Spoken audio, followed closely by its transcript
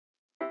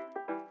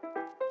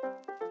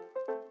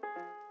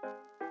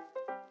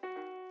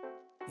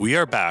We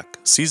are back,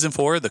 Season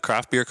 4 of the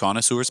Craft Beer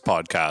Connoisseurs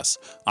podcast.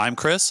 I'm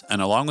Chris, and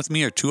along with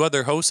me are two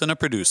other hosts and a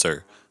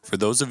producer. For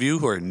those of you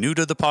who are new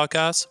to the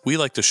podcast, we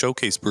like to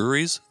showcase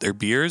breweries, their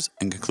beers,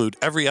 and conclude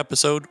every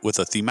episode with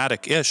a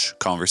thematic-ish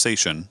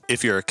conversation.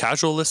 If you're a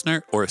casual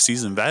listener or a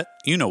seasoned vet,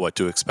 you know what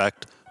to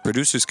expect.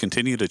 Producers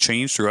continue to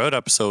change throughout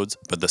episodes,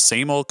 but the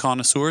same old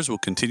connoisseurs will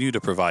continue to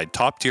provide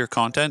top-tier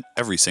content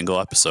every single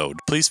episode.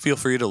 Please feel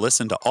free to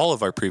listen to all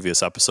of our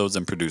previous episodes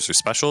and producer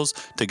specials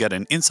to get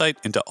an insight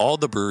into all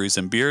the breweries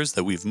and beers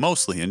that we've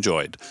mostly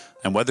enjoyed.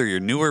 And whether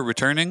you're new or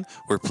returning,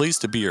 we're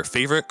pleased to be your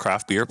favorite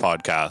craft beer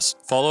podcast.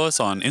 Follow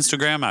us on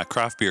Instagram at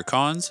Craft Beer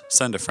Cons,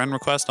 send a friend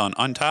request on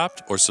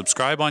Untapped, or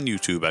subscribe on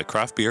YouTube at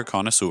Craft Beer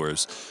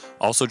Connoisseurs.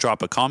 Also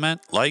drop a comment,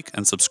 like,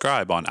 and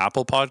subscribe on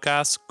Apple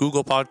Podcasts,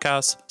 Google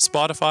Podcasts,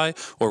 Spotify,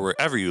 or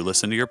wherever you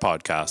listen to your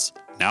podcasts.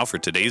 Now for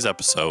today's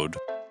episode.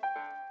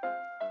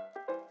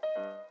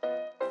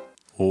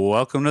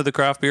 Welcome to the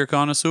Craft Beer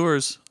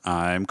Connoisseurs.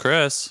 I'm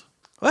Chris.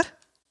 What?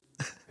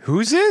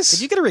 Who's this?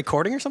 Did you get a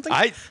recording or something?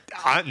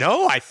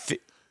 No.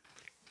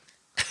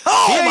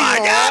 Oh my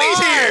God, he's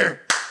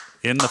here!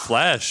 In the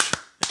flesh.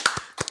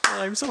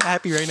 Oh, I'm so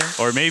happy right now.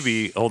 Or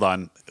maybe, hold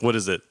on, what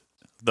is it?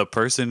 The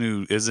person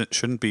who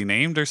shouldn't be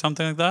named or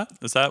something like that?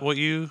 Is that what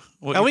you...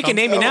 Oh, we can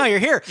name you now. You're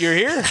here. You're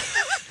here.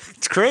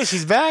 It's Chris.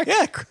 He's back.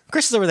 Yeah,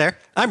 Chris is over there.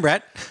 I'm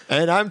Brett.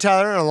 And I'm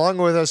Tyler. And along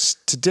with us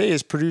today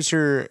is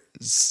producer...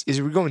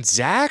 Is we going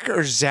Zach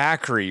or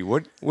Zachary?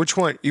 Which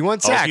one? You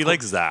want Zach? Oh, he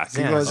likes Zach.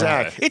 He wants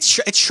Zach. Okay.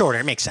 It's shorter.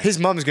 It makes sense. His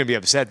mom's going to be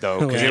upset,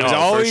 though, because Yeah. it was Oh,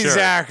 for always sure.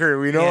 Zachary.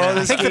 We know all I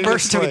this. think the game birth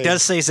is certificate played.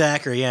 does say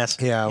Zachary, yes.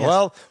 Yeah, Yes.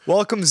 well,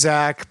 welcome,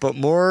 Zach. But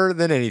more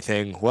than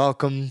anything,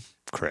 welcome,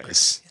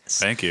 Chris.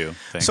 Thank you.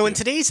 So in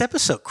today's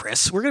episode,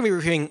 Chris, we're going to be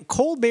reviewing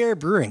Cold Bear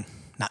Brewing.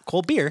 Not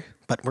cold beer,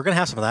 but we're going to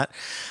have some of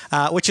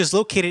that, which is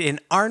located in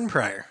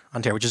Arnprior,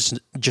 Ontario, which is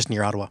just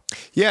near Ottawa.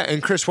 Yeah,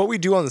 and Chris, what we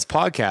do on this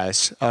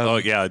podcast...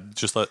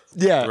 just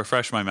Yeah.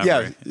 refresh my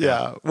memory.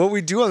 Yeah. What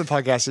we do on the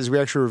podcast is we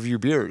actually review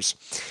beers.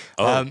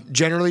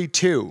 Generally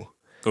two.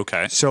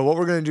 Okay. So what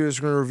we're going to do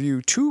is we're going to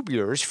review two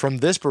beers from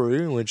this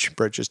brewery, which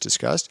Brett just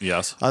discussed.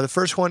 Yes. The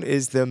first one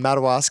is the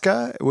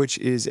Madawaska, which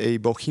is a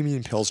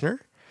Bohemian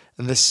Pilsner.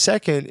 And the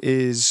second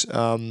is,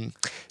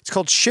 it's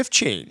called Shift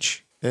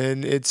Change.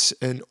 And it's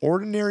an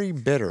ordinary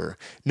bitter.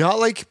 Not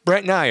like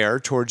Brett and I are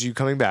towards you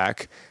coming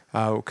back,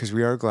 because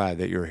we are glad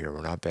that you're here.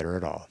 We're not bitter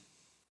at all.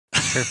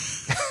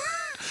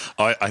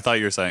 Oh, I thought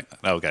you were saying,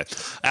 okay.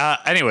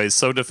 Anyways,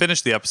 so to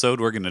finish the episode,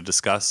 we're going to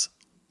discuss,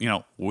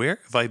 where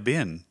have I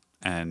been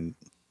and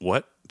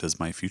what does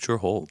my future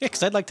hold? Yeah,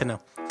 because I'd like to know.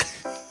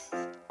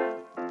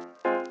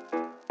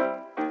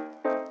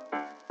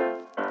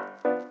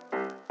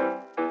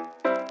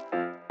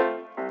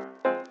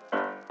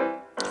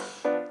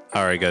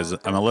 All right, guys,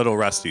 I'm a little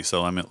rusty,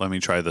 so let me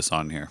try this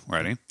on here.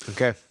 Ready?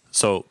 Okay.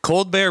 So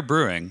Cold Bear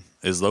Brewing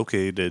is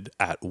located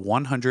at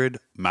 100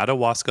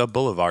 Madawaska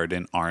Boulevard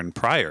in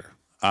Arnprior.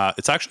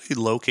 It's actually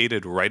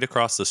located right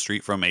across the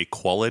street from a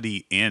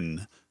Quality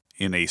Inn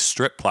in a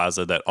strip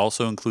plaza that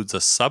also includes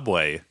a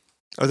Subway.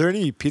 Are there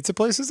any pizza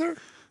places there?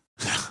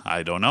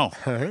 I don't know.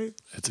 All right.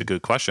 It's a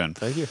good question.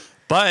 Thank you.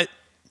 But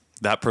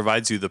that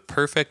provides you the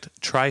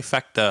perfect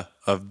trifecta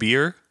of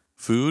beer,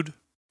 food,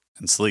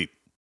 and sleep.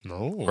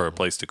 Or a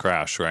place to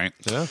crash, right?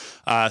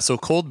 Yeah. So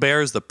Cold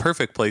Bear is the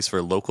perfect place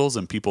for locals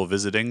and people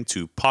visiting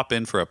to pop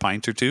in for a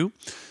pint or two.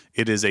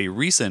 It is a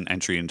recent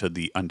entry into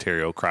the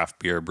Ontario craft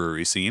beer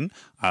brewery scene.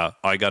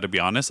 I got to be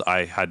honest,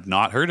 I had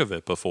not heard of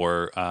it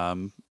before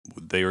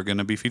they were going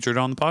to be featured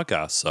on the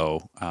podcast.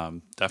 So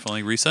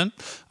definitely recent.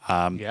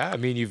 Yeah, I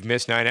mean, you've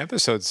missed 9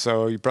 episodes,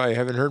 so you probably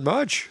haven't heard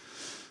much.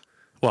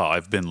 Well,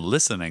 I've been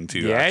listening to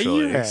you,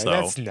 actually. Yeah, so,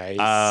 that's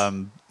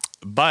nice.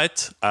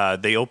 But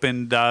they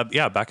opened,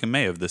 back in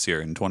May of this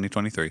year in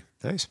 2023.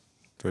 Nice.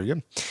 Very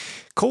good.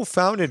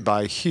 Co-founded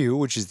by Hugh,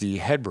 which is the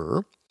head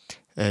brewer,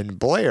 and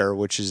Blair,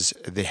 which is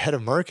the head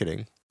of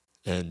marketing,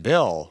 and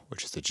Bill,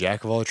 which is the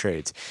jack of all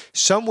trades.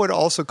 Some would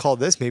also call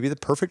this maybe the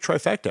perfect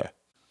trifecta.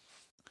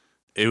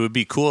 It would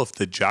be cool if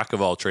the jack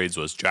of all trades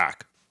was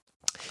Jack.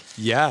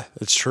 Yeah,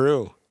 that's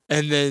true.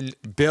 And then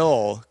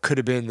Bill could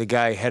have been the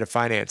guy head of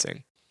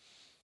financing.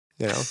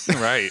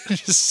 Right.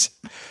 just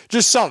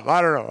something.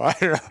 I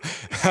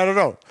don't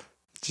know.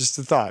 Just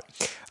a thought.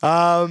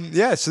 So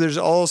there's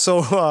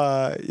also,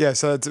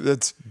 so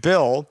that's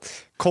Bill,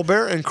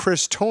 Colbert, and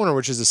Chris Toner,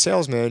 which is a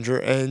sales manager.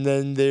 And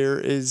then there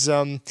is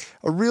a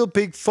real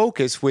big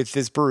focus with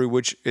this brewery,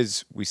 which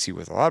is, we see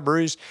with a lot of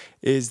breweries,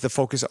 is the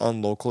focus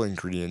on local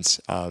ingredients.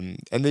 And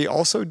they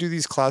also do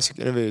these classic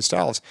innovative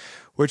styles,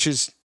 which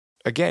is,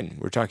 again,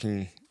 we're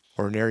talking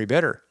ordinary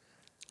bitter.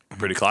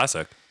 Pretty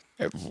classic.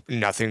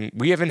 Nothing.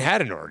 We haven't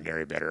had an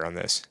ordinary bitter on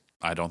this.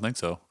 I don't think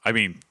so. I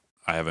mean,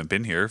 I haven't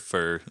been here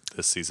for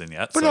this season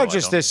yet. But so not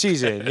just this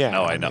season. Yeah.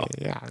 No, I know.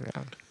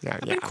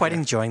 I've been quite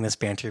enjoying this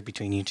banter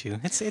between you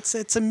two.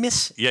 It's a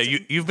miss. Yeah,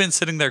 you've been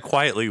sitting there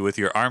quietly with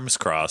your arms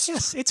crossed.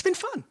 Yes, it's been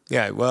fun.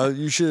 Yeah, well,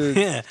 you should.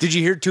 Yeah. Did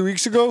you hear 2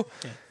 weeks ago?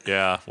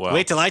 Yeah, well.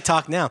 Wait till I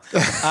talk now.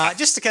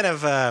 Just to kind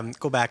of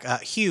go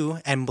back, Hugh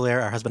and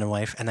Blair are husband and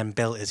wife, and then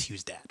Bill is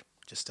Hugh's dad.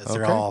 just as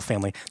they're all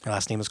family. Their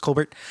last name is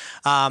Colbert.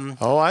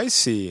 Oh, I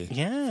see.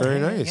 Yeah. Very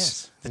yeah,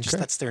 nice. Yes. Just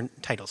that's their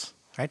titles,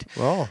 right?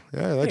 Well,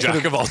 yeah,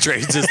 Jack of all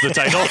trades is the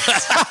title.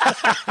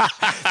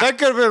 that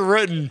could have been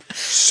written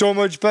so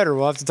much better.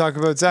 We'll have to talk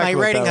about Zach. My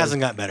about writing that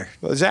hasn't got better.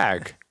 Well,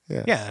 Zach.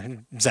 Yeah. Yeah,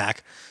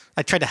 Zach.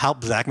 I tried to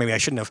help Zach. Maybe I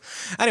shouldn't have.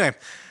 Anyway.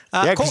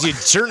 Yeah, because you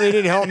certainly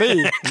didn't help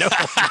me. No.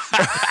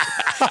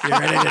 You're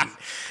right, I didn't.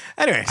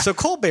 Anyway, so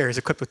Cold Bear is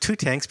equipped with 2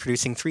 tanks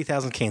producing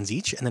 3,000 cans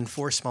each, and then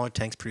 4 smaller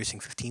tanks producing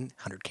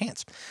 1,500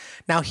 cans.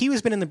 Now, he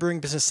has been in the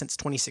brewing business since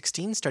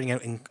 2016, starting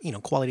out in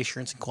quality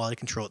assurance and quality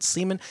control at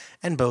Sleeman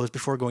and Bose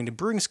before going to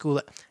brewing school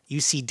at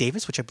UC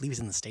Davis, which I believe is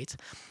in the States,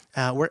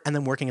 and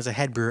then working as a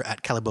head brewer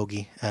at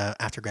Calabogie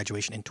after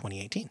graduation in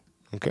 2018.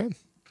 Okay.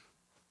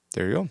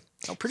 There you go.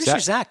 Oh, producer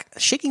Zach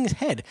shaking his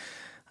head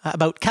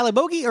about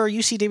Calabogie or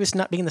UC Davis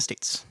not being in the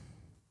States.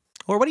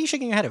 Or what are you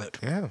shaking your head about?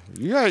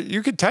 Yeah,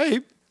 you could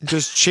type.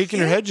 Just shaking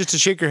your head just to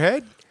shake your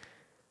head.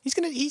 He's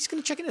gonna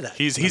check into that.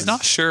 He's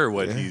not sure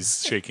what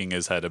he's shaking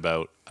his head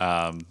about.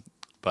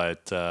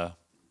 But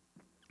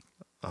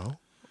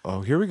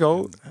here we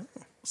go.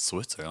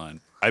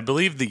 Switzerland. I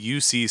believe the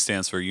UC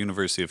stands for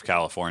University of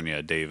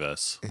California,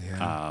 Davis.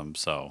 Yeah.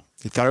 So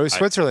You thought it was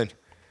Switzerland,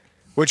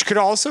 which could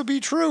also be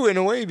true in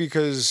a way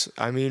because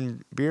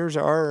beers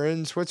are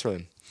in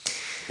Switzerland.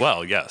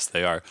 well, yes,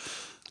 they are.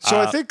 So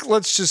I think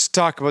let's just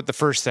talk about the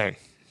first thing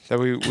that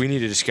we need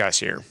to discuss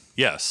here.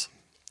 Yes.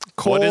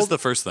 What is the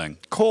first thing?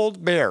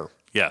 Cold Bear?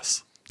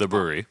 Yes, the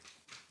brewery.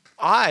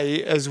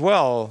 I, as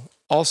well,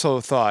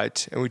 also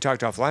thought, and we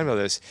talked offline about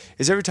this,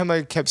 is every time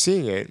I kept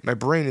seeing it, my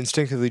brain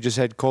instinctively just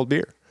had cold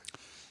beer.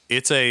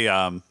 It's a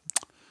I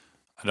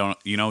don't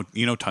you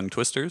know tongue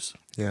twisters?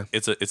 Yeah.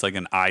 It's like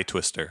an eye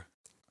twister.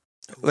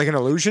 Like an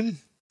illusion?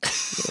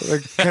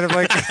 kind of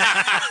like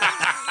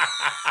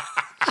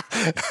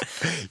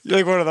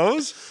like one of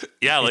those?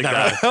 Yeah, like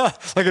that.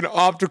 Like an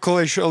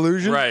optical-ish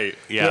illusion? Right.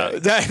 Yeah.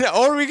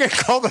 Or we could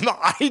call them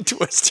eye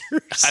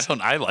twisters.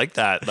 I like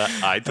that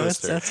eye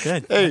twister. That's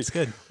good. Hey, That's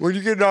good. when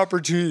you get an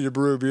opportunity to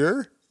brew a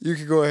beer, you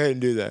can go ahead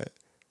and do that.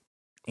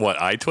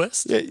 What, eye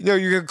twist? Yeah, no,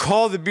 you can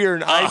call the beer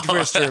an eye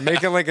twister and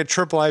make it like a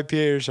triple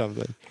IPA or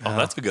something. Oh,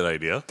 that's a good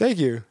idea. Thank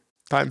you.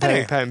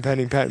 Patent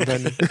pending.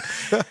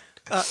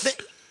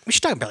 We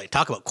should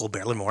talk about Cold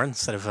Bear a little more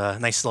instead of a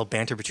nice little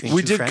banter between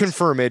We two did friends.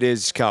 confirm it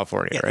is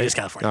California, right? It is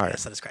California. All right.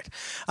 Yes, that is correct.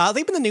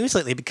 They've been in the news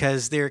lately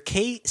because their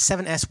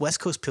K7S West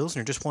Coast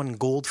Pilsner just won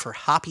gold for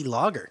Hoppy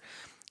Lager.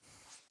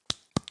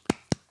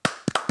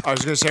 I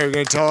was going to say, are you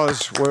going to tell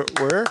us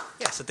where?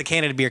 Yes, at the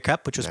Canada Beer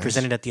Cup, which was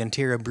presented at the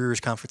Ontario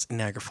Brewers Conference in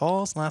Niagara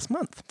Falls last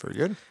month. Very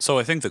good. So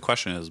I think the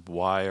question is,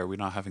 why are we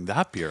not having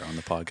that beer on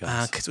the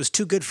podcast? Because it was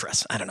too good for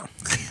us. I don't know.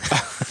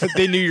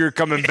 They knew you were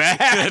coming back.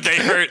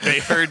 they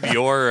heard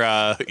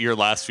your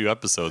last few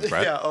episodes,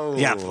 right?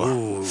 Yeah.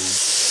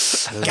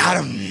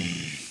 Got him.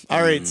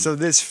 All right, so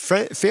this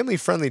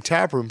family-friendly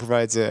tap room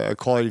provides a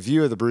quality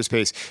view of the brew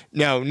space.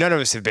 Now, none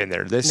of us have been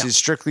there. This is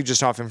strictly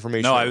just off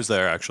information. No, I was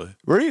there actually.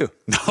 Were you?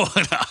 No.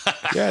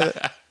 Yeah,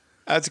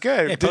 that's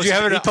good. Yeah, Did you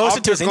have an he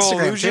posted to his optical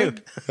Instagram,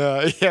 illusion?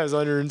 Yeah, it was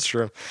on your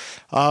Instagram.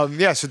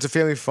 So it's a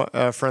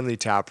family-friendly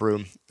tap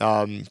room.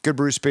 Good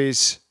brew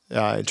space.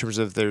 In terms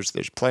of there's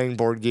playing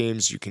board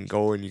games, you can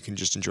go and you can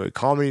just enjoy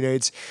comedy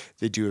nights.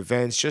 They do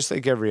events just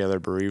like every other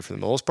brewery for the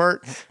most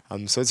part.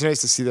 So it's nice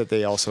to see that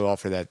they also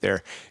offer that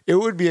there. It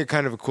would be a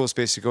kind of a cool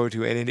space to go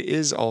to, and it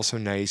is also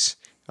nice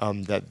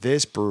that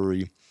this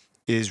brewery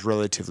is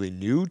relatively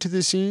new to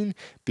the scene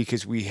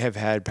because we have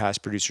had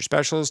past producer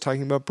specials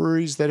talking about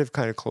breweries that have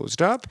kind of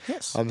closed up.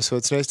 Yes. So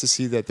it's nice to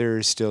see that there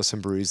is still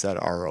some breweries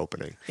that are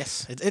opening.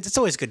 Yes, it's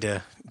always good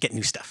to get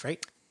new stuff,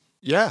 right?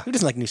 Yeah. Who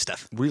doesn't like new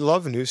stuff? We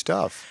love new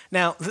stuff.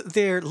 Now,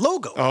 their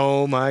logo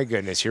Oh my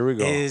goodness, here we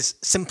go. is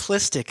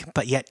simplistic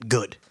but yet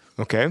good,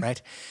 Okay.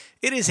 right?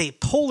 It is a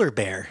polar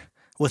bear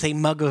with a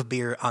mug of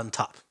beer on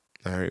top.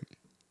 All right.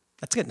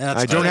 That's good.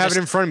 I don't have it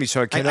in front of me,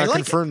 so I cannot like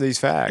confirm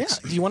these Yeah. facts.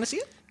 Do you want to see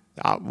it?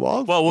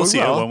 Well, Well, we'll see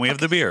it will. when we have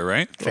the beer,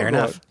 right? Fair go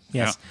enough. ahead.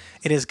 Yes.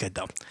 It is good,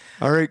 though.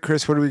 All right,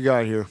 Chris, what do we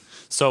got here?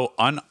 So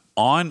on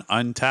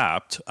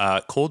Untapped,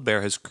 Cold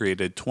Bear has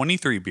created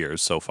 23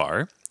 beers so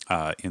far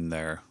in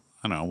their,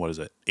 I don't know, what is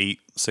it, 8,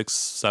 6,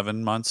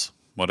 7 months,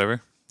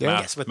 whatever.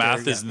 Yeah. Yes, with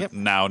Math their- is yep.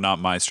 now not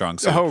my strong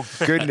suit. Oh,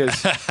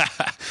 goodness.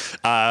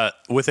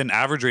 With an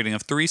average rating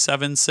of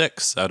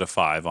 3.76 out of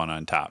 5 on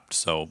Untapped.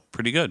 So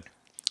pretty good.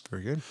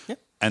 Very good.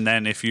 And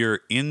then if you're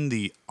in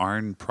the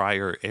Arn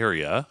Prior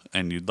area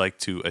and you'd like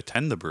to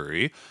attend the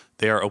brewery,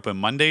 they are open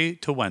Monday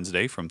to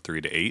Wednesday from 3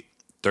 to 8,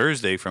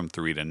 Thursday from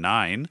 3 to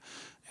 9,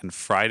 and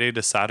Friday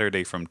to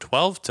Saturday from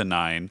 12 to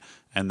 9,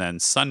 and then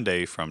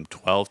Sunday from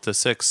 12 to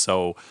 6.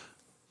 So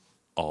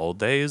all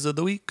days of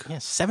the week.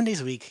 Yes, 7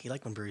 days a week. You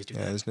like when breweries do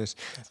Yeah, that. that's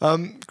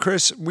nice.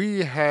 Chris,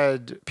 we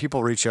had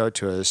people reach out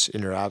to us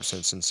in your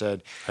absence and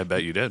said I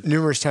bet you did.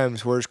 numerous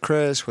times, where's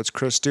Chris? What's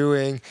Chris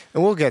doing?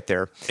 And we'll get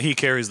there. He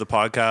carries the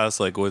podcast.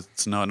 Like,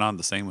 it's not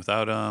the same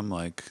without him.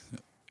 Like,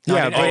 No,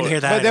 I didn't hear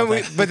that, I don't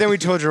think. But then we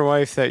told your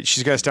wife that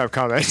she's got to stop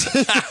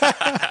commenting.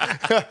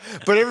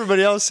 But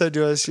everybody else said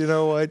to us, you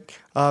know what?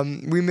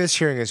 We miss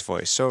hearing his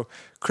voice. So,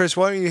 Chris,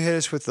 why don't you hit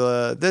us with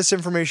this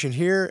information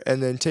here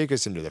and then take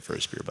us into the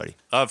first beer, buddy?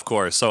 Of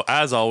course. So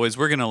as always,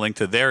 we're going to link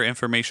to their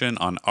information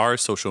on our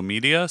social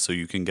media so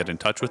you can get in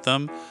touch with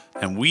them.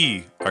 And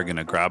we are going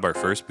to grab our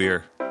first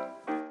beer.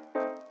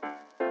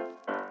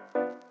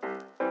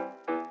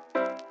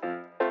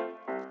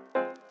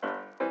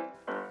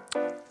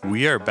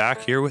 We are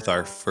back here with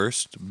our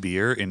first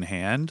beer in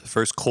hand,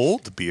 first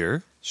cold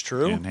beer. It's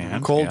true. In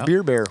hand. Cold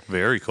beer bear.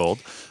 Very cold.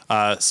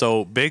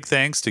 So big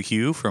thanks to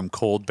Hugh from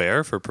Cold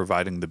Bear for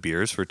providing the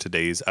beers for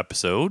today's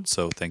episode.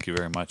 So thank you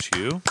very much,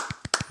 Hugh.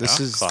 This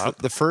is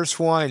the first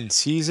one,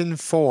 season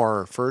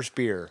 4, first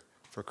beer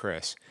for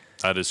Chris.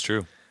 That is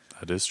true.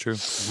 That is true.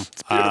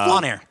 Beautiful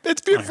on air.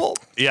 It's beautiful.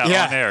 Yeah,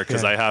 on air,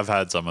 because I have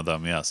had some of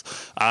them, yes.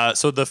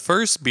 So the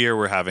first beer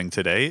we're having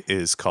today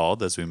is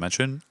called, as we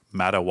mentioned,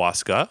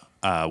 Madawaska,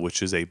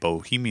 which is a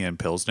Bohemian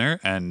Pilsner,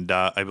 and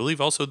I believe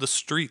also the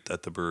street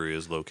that the brewery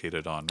is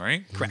located on,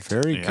 right? Correct.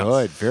 Very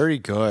good. Very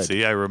good.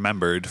 See, I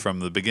remembered from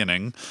the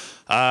beginning.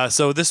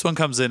 So this one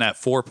comes in at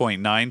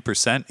 4.9%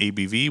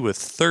 ABV with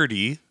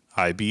 30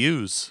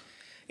 IBUs.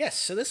 Yes,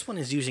 so this one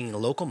is using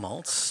local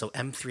malts, so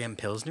M3M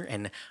Pilsner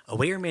and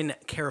Weyermann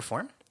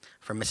Cariform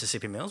from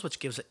Mississippi Mills, which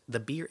gives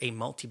the beer a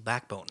malty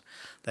backbone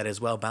that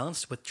is well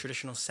balanced with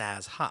traditional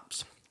Saaz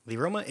hops. The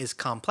aroma is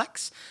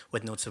complex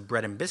with notes of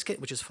bread and biscuit,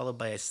 which is followed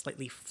by a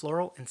slightly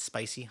floral and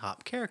spicy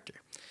hop character.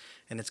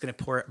 And it's going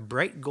to pour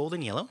bright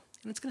golden yellow,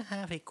 and it's going to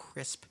have a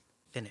crisp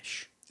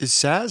finish. Is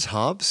Saaz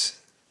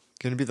hops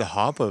going to be the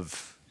hop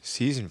of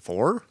season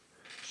 4?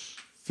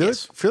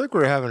 Feel like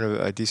we're having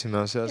a decent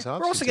amount of Saaz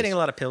hops. We're also getting a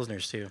lot of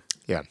Pilsners, too.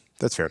 Yeah,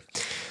 that's fair.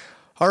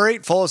 All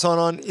right, follow us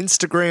on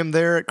Instagram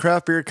there at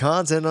Craft Beer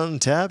Content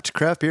Untapped.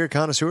 Craft Beer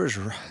Connoisseurs.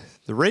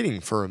 The rating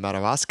for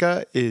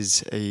Madawaska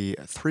is a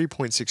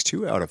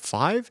 3.62 out of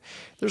 5.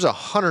 There's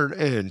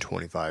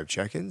 125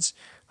 check-ins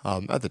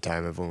at the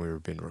time of when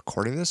we've been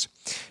recording this.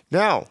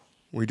 Now,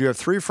 we do have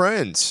 3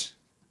 friends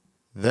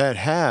that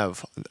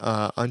have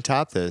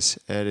untapped this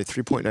at a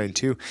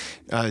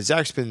 3.92.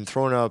 Zach's been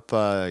throwing up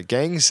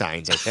gang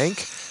signs, I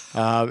think,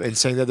 and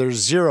saying that there's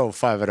 0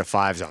 5 out of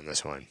 5s on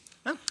this one.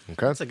 Oh,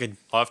 Okay. that's a good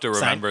I'll have to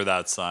sign. remember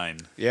that sign.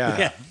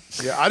 Yeah.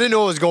 I didn't know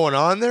what was going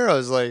on there. I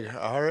was like,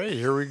 all right,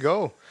 here we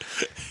go.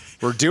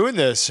 We're doing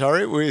this. All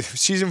right.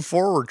 Season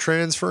 4, we're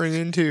transferring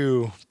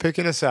into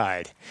picking a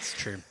side. It's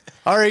true.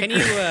 All right. Can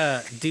you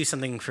do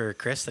something for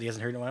Chris that he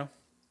hasn't heard in a while?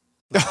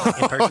 In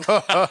person?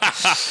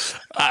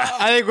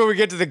 I think when we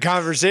get to the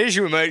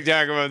conversation, we might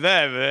talk about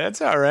that, but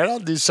that's all right. I'll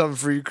do something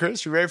for you,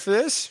 Chris. You ready for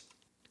this?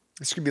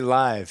 This could be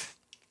live.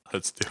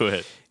 Let's do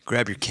it.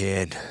 Grab your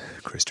can,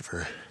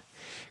 Christopher.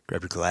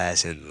 Grab your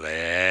glass and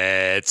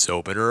let's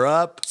open her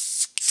up.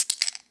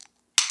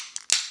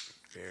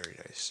 Very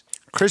nice.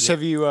 Chris,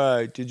 have you?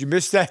 Did you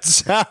miss that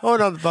sound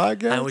on the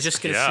podcast? I was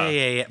just going to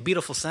say a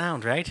beautiful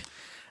sound, right?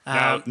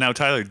 Now,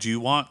 Tyler, do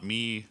you want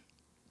me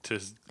to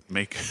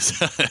make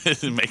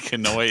make a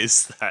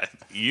noise that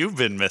you've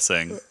been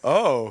missing?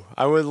 Oh,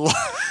 I would.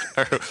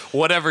 Or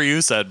whatever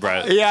you said,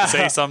 Brett. Yeah.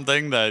 Say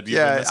something that you've been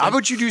Yeah. missing. How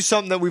about you do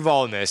something that we've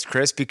all missed,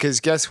 Chris? Because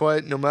guess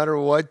what? No matter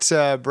what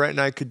Brett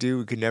and I could do,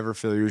 we could never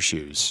fill your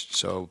shoes.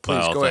 So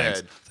please go thanks.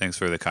 ahead. Thanks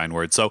for the kind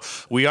words. So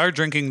we are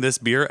drinking this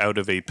beer out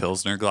of a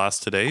Pilsner glass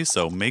today,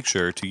 so make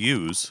sure to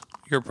use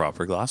your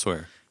proper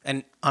glassware.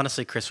 And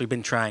honestly, Chris, we've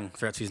been trying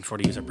throughout season 4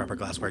 to use our proper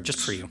glassware just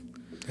for you.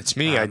 It's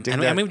me. I did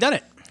that. And we've done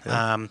it.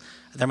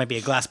 There might be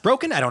a glass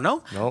broken. I don't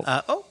know.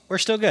 No. We're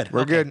still good.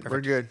 We're good. Perfect.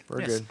 We're good.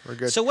 We're Yes. good. We're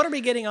good. So what are we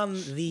getting on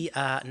the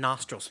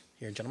nostrils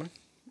here, gentlemen?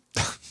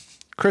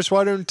 Chris,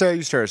 why don't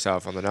you start us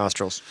off on the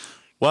nostrils?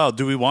 Well,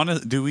 do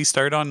we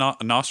start on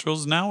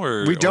nostrils now,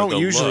 or We don't the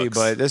usually, looks?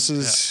 but this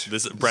is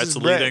Brett's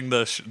Brett. leading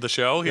the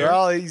show here.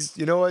 Well,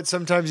 you know what?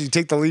 Sometimes you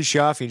take the leash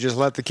off and you just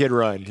let the kid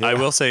run. I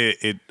will say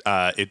it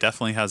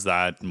definitely has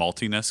that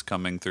maltiness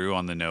coming through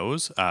on the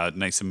nose,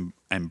 nice and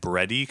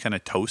bready, kind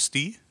of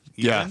toasty.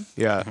 Yeah,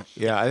 even.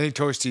 yeah. I think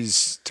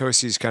Toasty's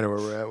kind of where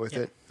we're at with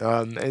it.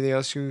 Anything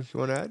else you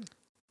want to add?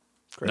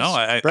 Chris? No,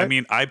 I Brett?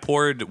 mean I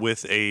poured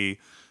with a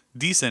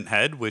decent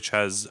head, which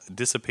has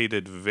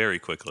dissipated very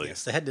quickly.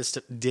 Yes, the head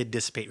did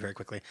dissipate very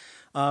quickly.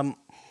 I'm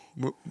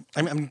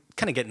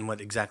kind of getting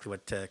exactly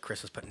what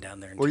Chris was putting down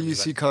there. What do you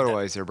see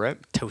color-wise there,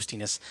 Brett?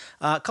 Toastiness.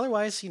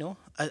 Color-wise,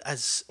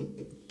 as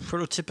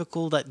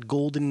prototypical, that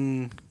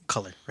golden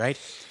color, right?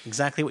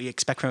 Exactly what you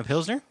expect from a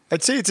Pilsner.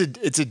 I'd say it's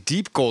a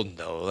deep golden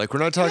though. Like we're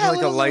not talking Yeah, like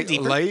a a little light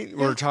deeper. light. Yeah,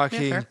 We're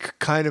talking fair.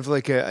 kind of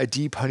like a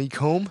deep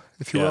honeycomb,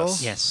 if you will.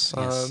 Yes.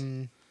 Yes.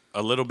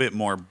 A little bit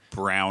more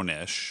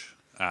brownish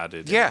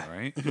added Yeah, in,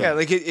 right? yeah.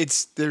 Like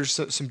there's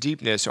some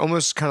deepness,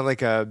 almost kind of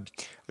like a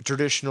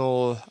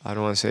traditional. I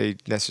don't want to say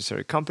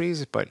necessarily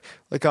companies, but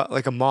like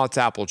a Mott's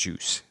apple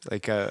juice,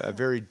 like a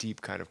very deep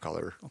kind of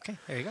color. Okay,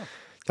 there you go.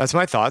 That's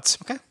my thoughts.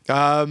 Okay.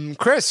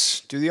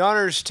 Chris, do the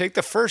honors. Take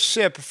the first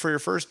sip for your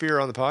first beer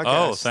on the podcast.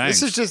 Oh, thanks.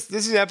 This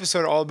is an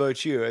episode all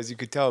about you, as you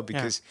could tell,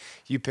 because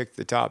you picked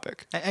the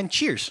topic. And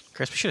cheers,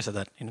 Chris. We should have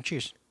said that.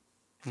 Cheers.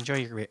 Enjoy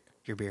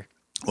your beer.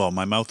 Well,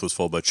 my mouth was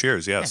full, but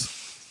cheers,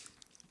 yes.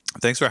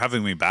 Thanks for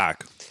having me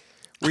back.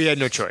 We had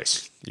no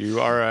choice. You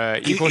are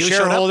an equal you showed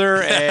up.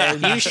 shareholder,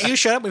 and You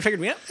showed up. We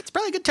figured, it's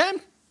probably a good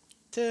time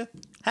to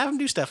have him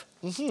do stuff.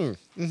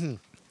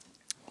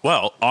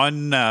 Well,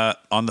 on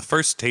the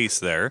first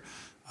taste there,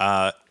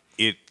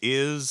 it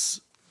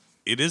is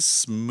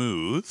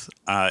smooth.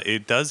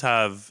 It does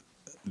have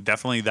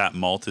definitely that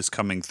malt is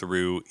coming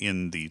through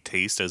in the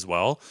taste as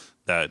well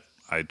that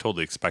I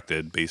totally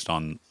expected based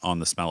on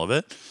the smell of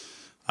it.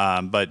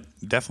 But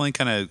definitely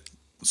kind of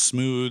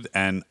smooth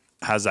and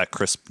has that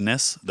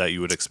crispness that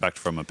you would expect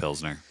from a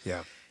Pilsner.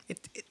 yeah.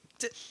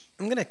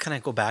 I'm going to kind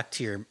of go back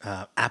to your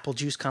apple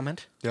juice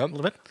comment Yep. a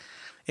little bit.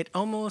 It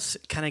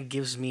almost kind of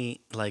gives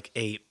me like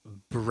a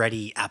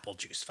bready apple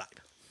juice vibe.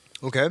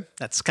 Okay.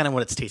 That's kind of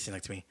what it's tasting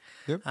like to me.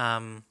 Yep.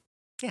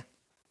 Yeah.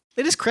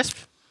 It is crisp,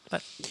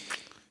 but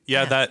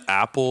Yeah, that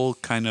apple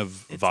kind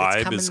of It's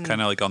vibe is coming-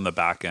 kind of like on the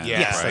back end. Yeah,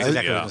 yes, right? that's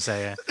exactly Yeah. what I was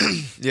going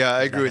to say. Yeah,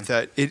 I agree with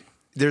that.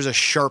 There's a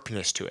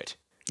sharpness to it.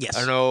 Yes. I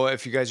don't know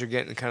if you guys are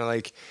getting kind of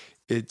like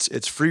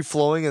it's free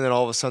flowing, and then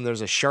all of a sudden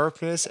there's a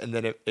sharpness, and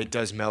then it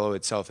does mellow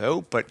itself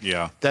out. But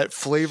Yeah. that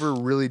flavor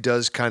really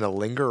does kind of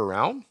linger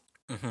around,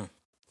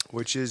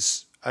 which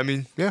is, I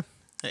mean, yeah.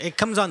 It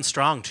comes on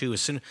strong too.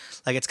 As soon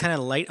like it's kind of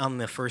light on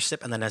the first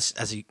sip, and then as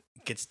it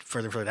gets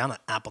further down, the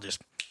apple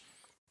just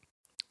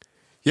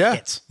Yeah,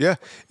 hits. yeah,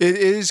 it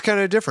is kind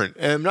of different,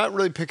 and I'm not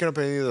really picking up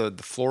any of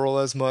the floral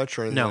as much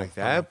or anything No, like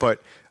that.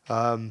 But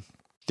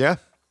yeah,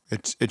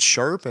 it's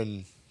sharp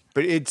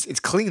but it's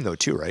clean though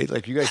too, right?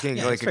 Like you guys getting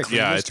Yeah, like it's a very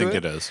cleanness Yeah, I to think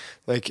it is.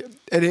 Like,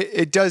 and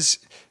it does.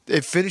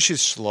 It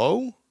finishes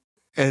slow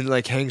and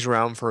like hangs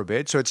around for a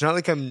bit, so it's not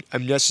like I'm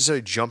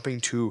necessarily jumping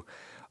to.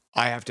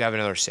 I have to have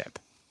another sip.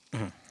 You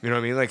know what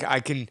I mean? Like I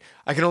can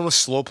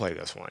almost slow play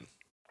this one.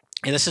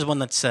 And this is one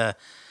that's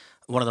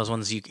one of those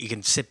ones you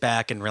can sit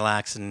back and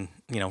relax and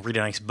read a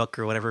nice book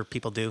or whatever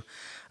people do.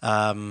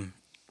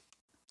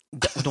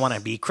 Don't want to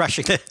be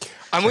crushing it,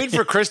 I'm waiting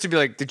for Chris to be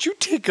like, "Did you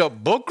take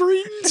up book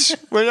readings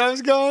when I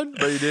was gone?"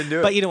 But you didn't do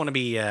it. but you don't want to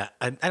be. I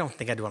don't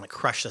think I'd want to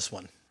crush this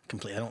one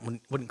completely.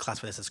 Wouldn't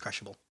classify this as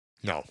crushable.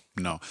 No.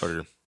 No.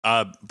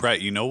 Oh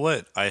Brett, you know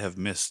what I have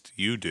missed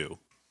you do?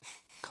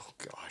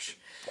 gosh.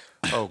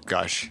 Oh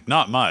gosh.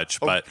 Not much,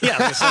 but Yeah,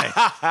 I was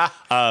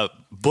gonna say.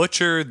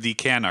 butcher the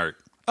can art.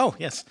 Oh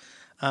yes.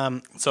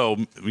 So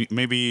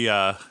maybe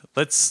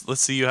let's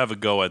see you have a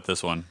go at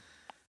this one.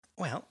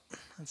 Well,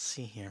 let's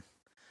see here.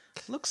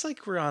 Looks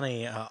like we're on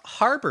a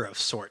harbor of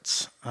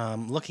sorts.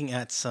 Looking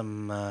at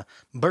some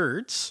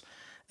birds,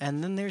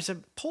 and then there's a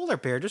polar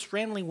bear just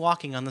randomly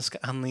walking on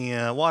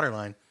the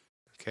waterline.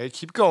 Okay,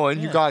 keep going.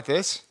 You Yeah. got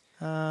this.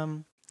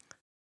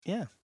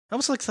 Yeah.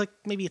 Almost looks like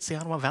maybe it's the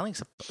Ottawa Valley.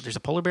 There's a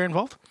polar bear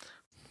involved.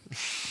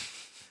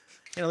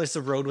 There's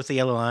the road with the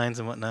yellow lines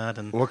and whatnot,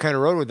 and What kind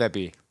of road would that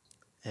be?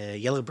 a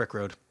yellow brick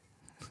road.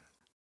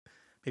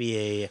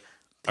 Maybe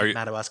Are you-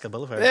 Madawaska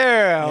Boulevard.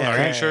 There.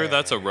 Yeah, Are you sure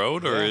that's a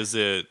road or Yeah. is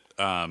it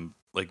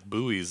like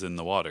buoys in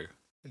the water?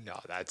 No,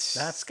 that's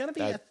That's gotta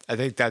be I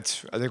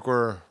think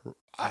we're.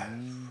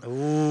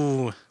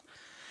 Ooh.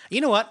 You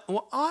know what?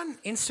 Well, on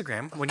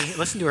Instagram, when you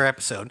listen to our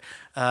episode,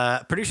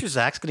 producer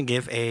Zach's going to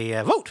give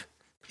a vote.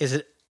 Is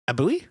it a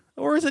buoy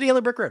or is it a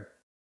yellow brick road?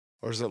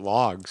 Or is it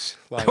logs?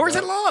 Or is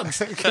it logs?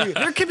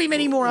 There could be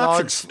many more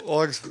options.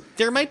 Logs.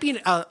 There might be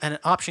an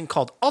option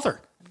called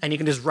other, and you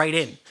can just write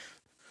in.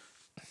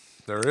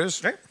 There it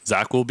is. Right?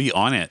 Zach will be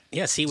on it.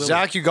 Yes, he will.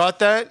 Zach, you got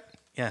that?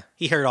 Yeah,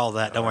 he heard all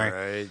that. Don't worry. All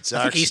right, I think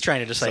Zach's- he's trying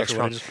to decipher Zach's what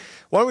it wrong. is.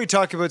 Why don't we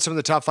talk about some of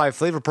the top 5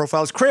 flavor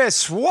profiles?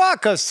 Chris,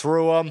 walk us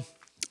through them.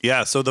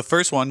 Yeah, so the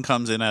first one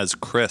comes in as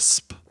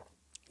crisp,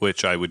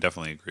 which I would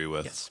definitely agree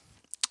with. Yes,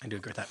 I do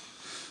agree with that.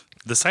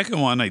 The second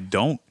one I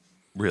don't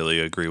really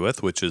agree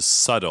with, which is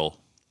subtle.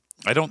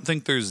 I don't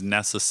think there's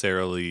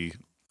necessarily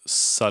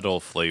subtle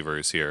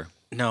flavors here.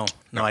 No,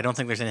 I don't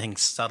think there's anything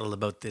subtle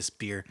about this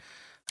beer.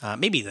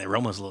 Maybe the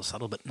aroma's a little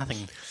subtle, but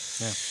nothing.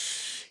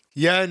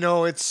 Yeah. Yeah,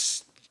 no,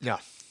 it's no.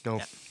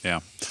 Yeah.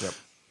 Yep.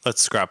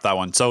 Let's scrap that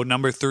one. So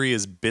number 3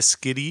 is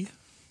biscuity.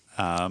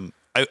 I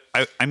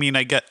mean,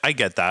 I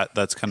get that.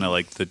 That's kind of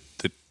like the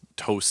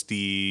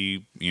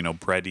toasty,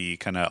 bready,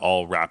 kind of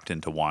all wrapped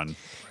into one,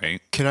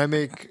 right? Can I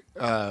make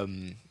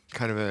kind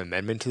of an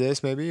amendment to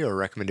this, maybe, or a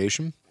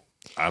recommendation?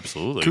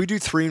 Absolutely. Can we do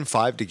 3 and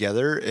 5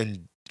 together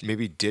and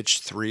maybe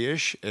ditch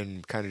 3-ish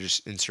and kind of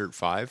just insert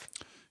 5?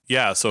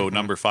 Yeah. So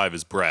number 5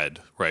 is bread,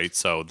 right?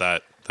 So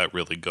that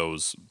really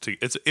goes to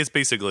it's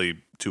basically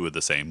 2 of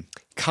the same.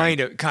 Kind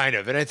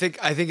of, and I think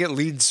it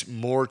leads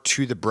more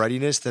to the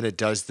breadiness than it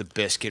does the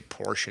biscuit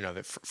portion of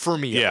it for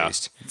me at Yeah,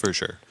 least. for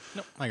sure.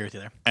 No, I agree with you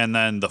there. And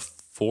then the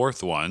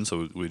fourth one,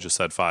 so we just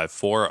said 5.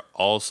 4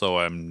 also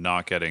I'm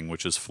not getting,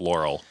 which is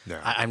floral. No,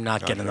 I'm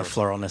not getting the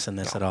floralness in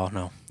this at all.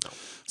 No.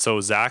 So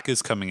Zach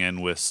is coming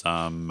in with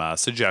some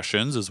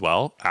suggestions as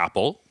well.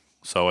 Apple.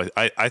 So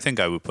I think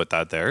I would put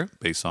that there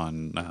based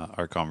on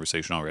our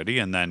conversation already.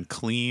 And then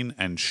clean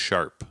and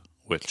sharp,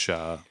 which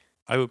I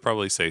would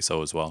probably say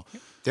so as well.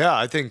 Yeah,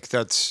 I think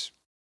that's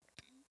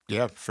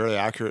fairly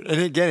accurate. And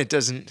again,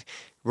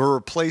 we're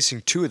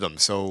replacing 2 of them,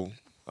 so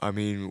I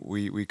mean,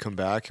 we come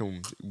back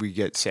and we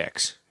get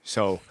 6.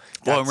 So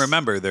Well, and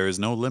remember, there is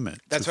no limit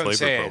that's to what I'm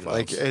flavor saying.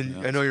 profiles. Like,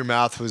 and I know your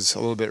math was a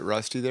little bit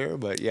rusty there,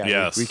 but yeah,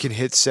 Yes. we can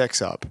hit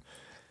 6 up.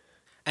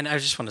 And I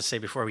just want to say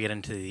before we get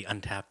into the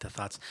untapped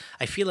thoughts,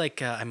 I feel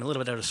like I'm a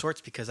little bit out of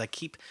sorts because I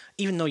keep,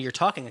 even though you're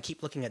talking, I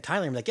keep looking at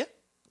Tyler and I'm like,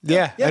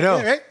 Yeah, I know.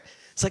 yeah, right?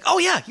 It's like, oh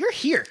yeah, you're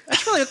here. I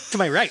should probably look to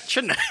my right,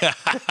 shouldn't I?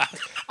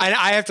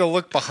 I have to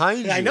look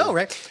behind you. I know,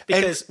 right?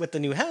 Because with the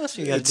new house,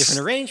 you got a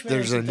different arrangement.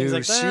 There's a and things new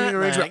like that. seating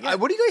arrangement. Yeah.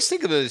 What do you guys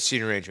think of the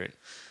seating arrangement?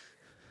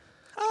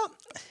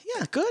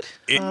 Yeah, good.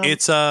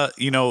 It's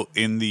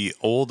in the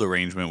old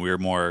arrangement we were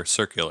more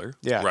circular,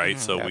 Yeah. right?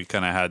 So we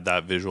kind of had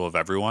that visual of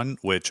everyone,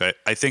 which I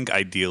think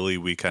ideally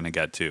we kind of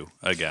get to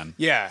again.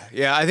 Yeah.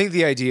 I think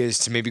the idea is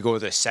to maybe go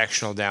with a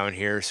sectional down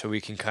here so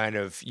we can kind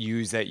of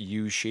use that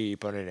U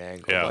shape on an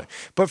angle. Yeah.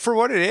 But for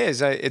what it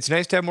is, it's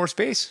nice to have more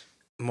space.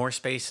 More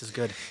space is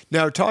good.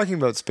 Now, talking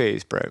about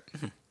space, Brett,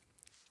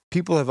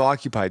 people have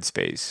occupied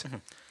space.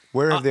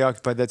 Where have they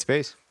occupied that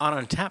space? On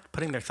Untapped,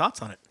 putting their thoughts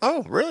on it.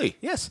 Oh, really?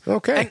 Yes.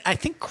 Okay. And I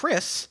think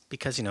Chris,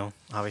 because,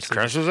 obviously.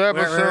 Chris's we're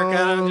episode.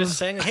 I'm just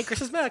saying, hey,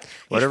 Chris is back. You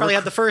Whatever probably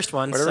had the first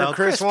one. Whatever So,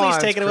 Chris please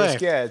wants, take it Chris away.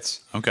 gets.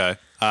 Okay.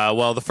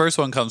 Well, the first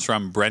one comes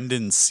from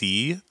Brendan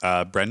C.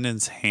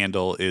 Brendan's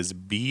handle is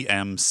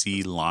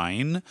BMC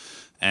Line.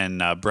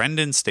 And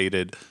Brendan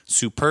stated,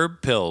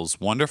 superb pills,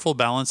 wonderful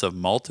balance of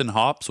malt and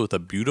hops with a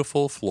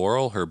beautiful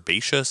floral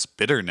herbaceous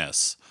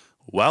bitterness.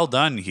 Well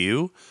done,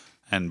 Hugh.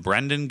 And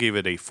Brendan gave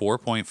it a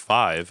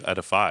 4.5 out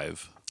of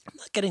 5. I'm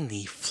not getting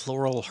the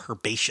floral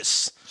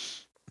herbaceous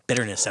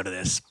bitterness out of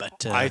this,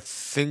 but I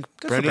think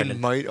for Brendan Brendan.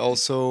 might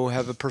also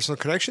have a personal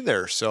connection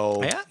there.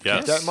 So yeah, Yes.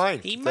 keep that in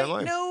mind. he Keep that might in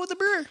mind. know the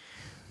brewer.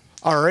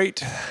 All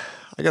right.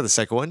 I got the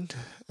second one.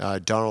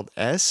 Donald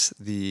S.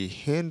 The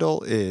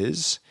handle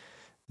is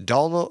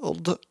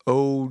Donald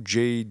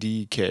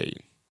OJDK.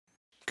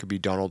 Could be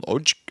Donald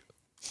Oj,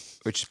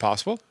 which is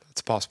possible. It's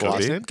a possible Could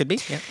last be. name. Could be,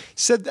 yeah.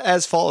 Said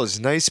as follows: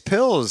 nice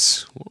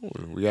pills.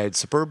 Ooh, we had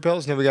superb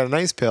pills. Now we got a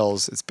nice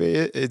pills. It's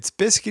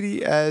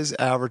biscuity as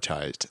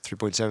advertised.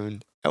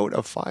 3.7 out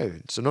of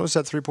 5. So notice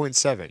that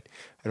 3.7.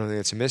 I don't think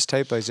it's a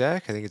mistype by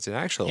Zach. I think it's an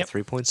actual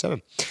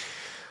 3.7.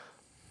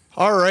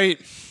 All right.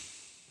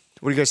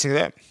 What do you guys think of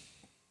that?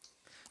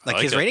 Like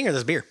like his it. rating or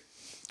this beer?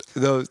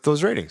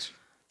 Those ratings.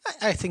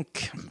 I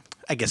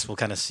guess we'll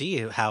kind of see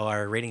how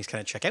our ratings kind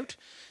of check out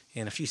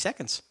in a few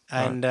seconds.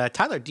 And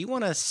Tyler, do you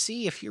want to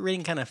see if your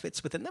rating kind of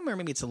fits within them, or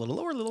maybe it's a little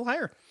lower, a little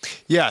higher?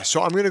 Yeah,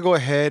 so I'm going to go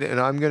ahead and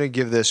I'm going to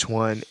give this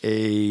one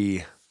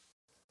I'm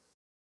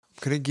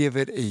going to give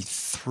it a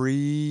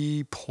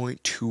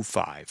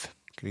 3.25. Going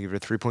to give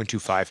it a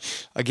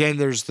 3.25. Again,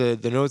 there's the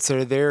notes that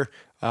are there.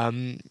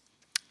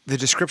 The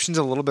description's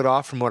a little bit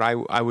off from what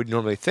I would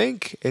normally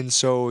think, and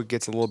so it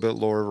gets a little bit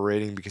lower of a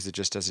rating because it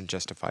just doesn't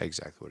justify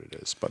exactly what it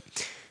is. But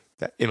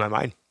that, in my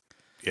mind.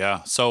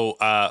 Yeah. So,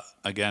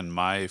 again,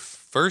 my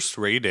first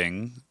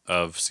rating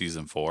of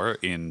season 4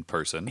 in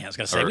person. Yeah, I was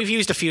going to say, we've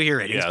used a few of your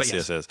ratings, but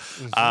yes. Yes.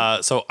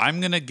 So I'm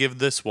going to give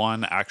this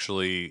one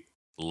actually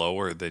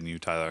lower than you,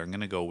 Tyler. I'm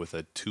going to go with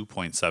a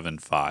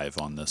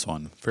 2.75 on this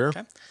one. Fair?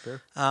 Okay.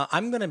 Fair.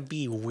 I'm going to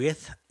be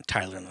with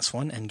Tyler on this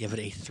one and give it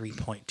a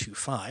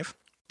 3.25.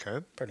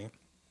 Okay. Pardon me.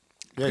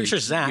 Yeah, Pretty sure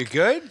Zach You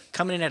good?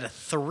 coming in at a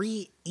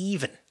 3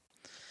 even.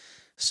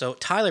 So,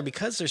 Tyler,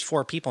 because there's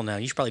 4 people now,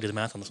 you should probably do the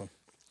math on this one.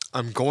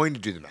 I'm going to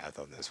do the math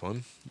on this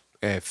one.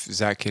 If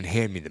Zach can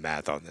hand me the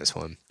math on this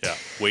one. Yeah.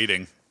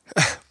 Waiting.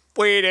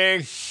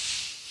 Waiting.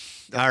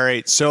 All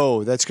right,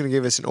 so that's going to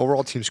give us an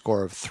overall team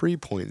score of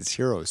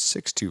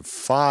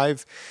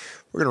 3.0625.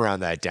 We're going to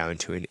round that down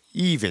to an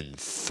even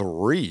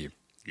 3.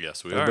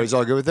 Yes, we are. Everybody's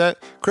all good with that?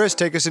 Chris,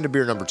 take us into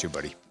beer number 2,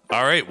 buddy.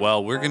 All right.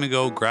 Well, we're going to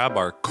go grab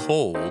our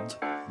cold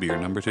beer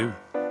number 2.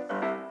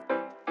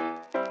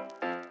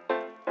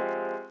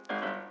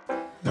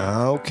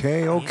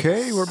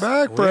 Okay, we're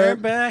back, We're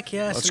Brad. back,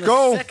 yes. Let's And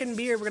go. The second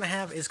beer we're going to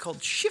have is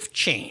called Shift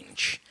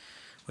Change,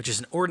 which is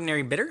an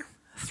ordinary bitter,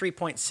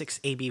 3.6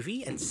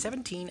 ABV, and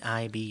 17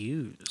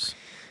 IBUs.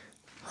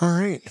 All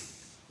right.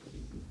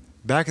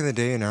 Back in the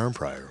day in Arm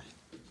Prior,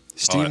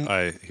 Steam.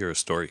 I hear a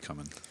story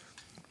coming.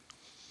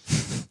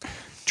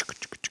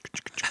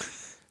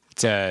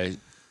 It's a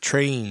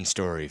train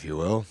story, if you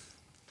will.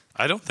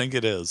 I don't think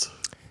it is.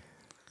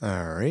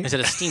 All right. Is it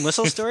a steam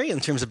whistle story in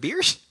terms of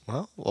beers?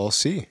 Well, we'll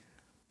see.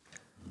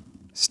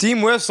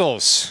 Steam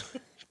whistles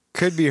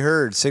could be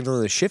heard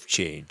signaling a shift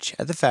change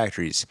at the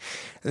factories.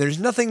 And there's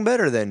nothing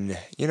better than,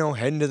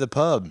 heading to the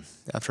pub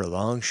after a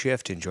long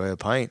shift to enjoy a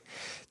pint.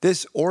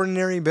 This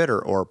ordinary bitter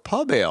or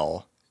pub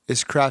ale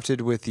is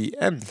crafted with the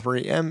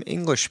M3M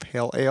English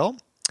Pale Ale.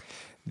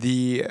 Do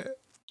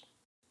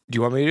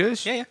you want me to do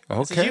this? Yeah.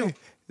 This is Okay. you.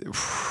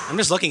 I'm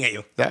just looking at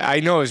you. I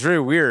know, it's very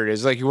weird.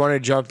 It's like you want to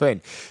jump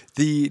in.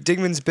 The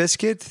Digman's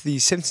Biscuit, the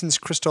Simpson's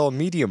Crystal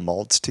Medium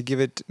Malts to give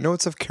it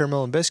notes of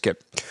caramel and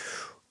biscuit.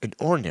 An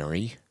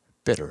ordinary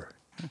bitter.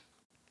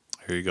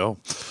 Here you go.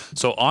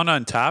 So on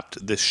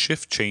Untapped, this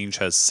shift change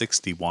has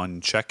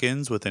 61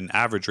 check-ins with an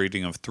average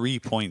rating of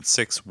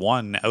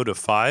 3.61 out of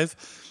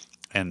 5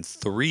 and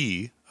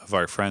 3 of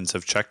our friends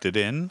have checked it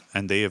in,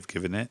 and they have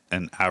given it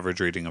an average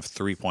rating of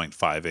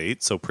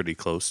 3.58, so pretty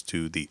close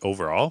to the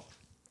overall.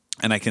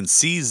 And I can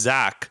see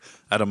Zach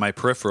out of my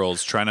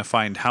peripherals trying to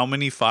find how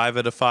many 5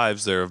 out of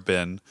 5s there have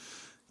been.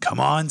 Come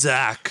on,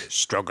 Zach.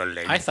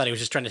 Struggling. I thought he was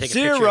just trying to take a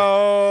 0. picture.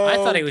 I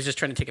thought he was just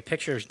trying to take a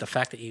picture of the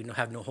fact that you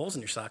have no holes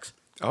in your socks.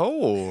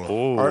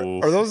 Oh.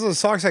 Are those the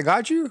socks I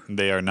got you?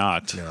 They are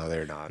not. No,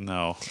 they're not.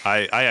 No,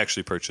 I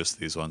actually purchased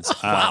these ones.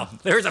 Wow,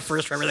 there's a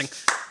first for everything.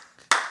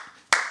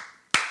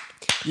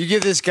 You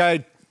give this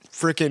guy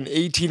freaking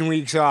 18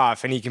 weeks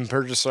off and he can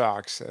purchase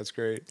socks. That's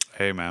great.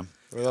 Hey, man.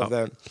 We love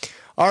that.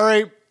 All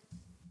right.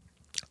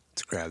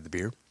 Let's grab the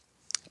beer.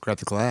 Grab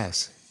the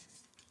glass.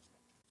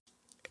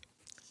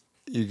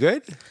 You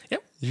good?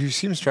 Yep. You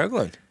seem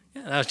struggling.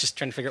 Yeah, I was just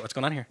trying to figure out what's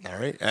going on here. All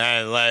right.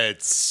 And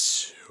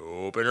let's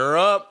open her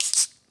up.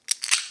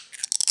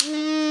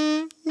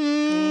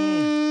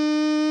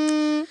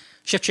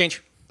 Shift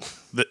change.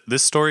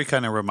 This story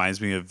kind of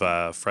reminds me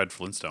of Fred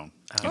Flintstone.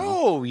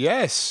 Oh,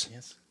 yes.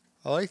 Yes.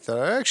 I like that.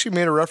 I actually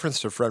made a reference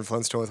to Fred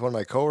Flintstone with one of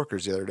my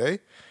coworkers the other day.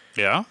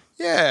 Yeah?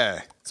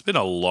 Yeah. It's been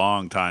a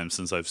long time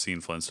since I've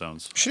seen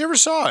Flintstones. She never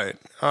saw it.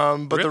 But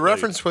Really? the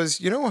reference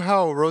was, you know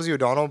how Rosie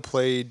O'Donnell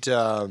played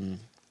Betty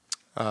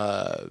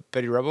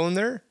Rubble in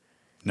there?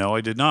 No,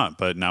 I did not,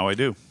 but now I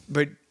do.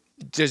 But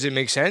does it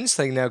make sense?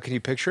 Like, now, can you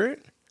picture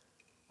it?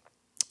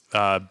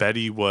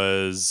 Betty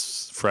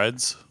was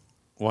Fred's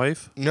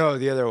wife? No,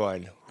 the other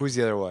one. Who's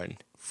the other one?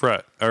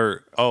 Fred.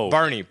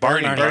 Barney.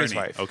 Barney's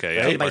wife. Okay,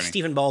 yeah. Played by Barney.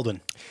 Stephen Baldwin.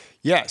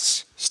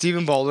 Yes,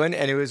 Stephen Baldwin,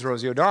 and it was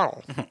Rosie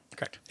O'Donnell.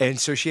 Correct. And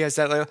so she has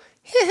that little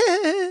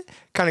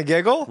kind of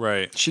giggle.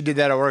 Right. She did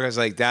that at work. I was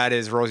like, that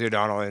is Rosie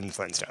O'Donnell in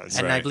Flintstones.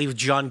 And I Right. believe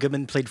John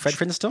Goodman played Fred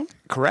Flintstone.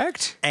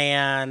 Correct?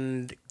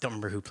 And don't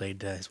remember who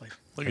played his wife.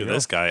 Look at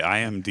this guy,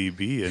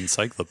 IMDb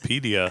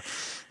encyclopedia,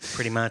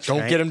 Pretty much.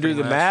 Don't right? get him to do Pretty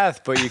the much.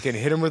 math, but you can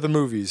hit him with the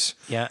movies.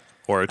 Yeah.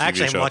 or a TV Actually, I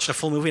show. haven't watched a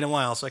full movie in a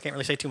while, so I can't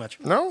really say too much.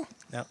 No?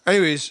 No.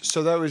 Anyways,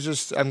 so that was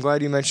just, I'm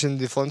glad you mentioned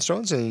the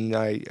Flintstones, and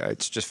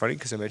it's just funny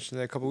because I mentioned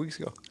that a couple weeks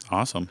ago.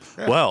 Awesome.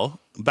 Well,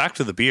 back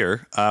to the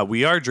beer.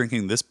 We are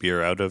drinking this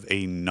beer out of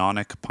a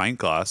Nonic pint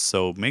glass,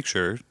 so make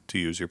sure to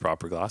use your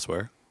proper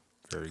glassware.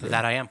 Very good.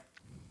 That I am.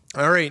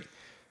 All right.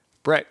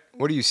 Brett,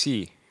 what do you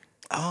see?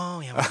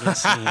 Oh, yeah. Well,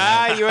 let's see.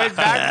 Ah, you went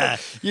back.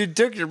 You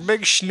took your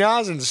big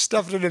schnoz and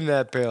stuffed it in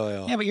that pale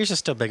ale. Yeah, but yours is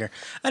still bigger.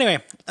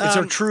 Anyway. It's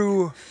a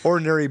true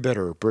ordinary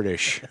bitter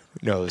British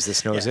nose.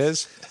 This nose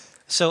is.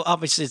 So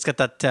obviously it's got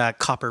that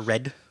copper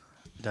red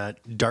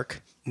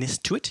darkness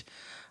to it.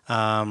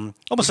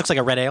 Almost looks like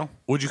a red ale.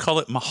 Would you call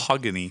it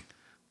mahogany?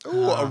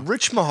 Ooh, a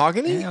rich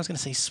mahogany? Yeah, I was going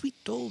to say sweet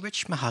old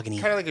rich mahogany.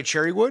 Kind of like a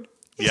cherry wood?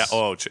 Yeah.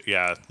 Oh,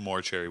 yeah.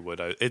 More cherry wood.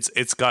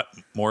 It's got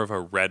more of a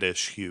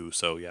reddish hue.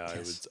 So yeah, I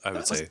would I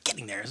was say.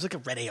 getting there. It's like a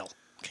red ale.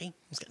 Okay, I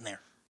was getting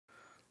there.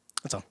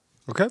 That's all.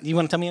 Okay. You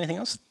want to tell me anything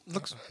else? That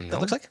looks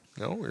like?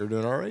 No, we're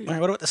doing all right. All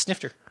right, what about the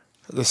snifter?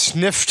 The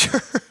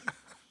snifter.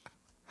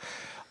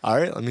 All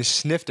right, let me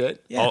sniff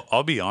it. Yeah.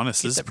 I'll be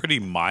honest. This is pretty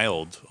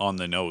mild on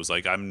the nose.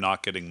 Like I'm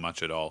not getting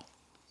much at all.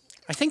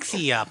 I think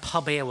the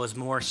pub ale was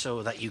more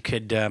so that you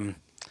could,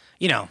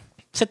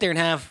 sit there and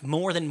have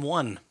more than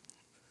one.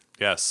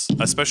 Yes,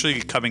 especially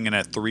coming in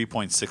at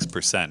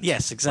 3.6%.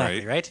 Yes,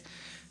 exactly, right?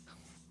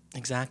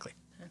 Exactly.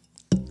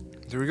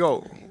 There we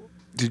go.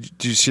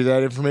 Did you see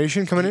that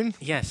information coming in?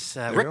 Yes,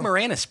 you Rick go.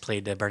 Moranis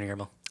played Barney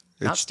Rubble,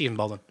 not Stephen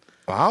Baldwin.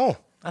 Wow.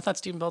 I thought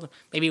Stephen Baldwin.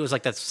 Maybe it was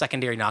like that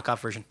secondary knockoff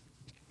version.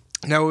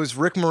 Now, was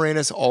Rick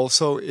Moranis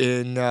also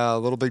in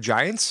Little Big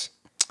Giants?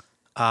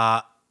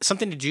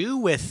 Something to do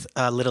with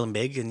Little and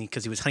Big, and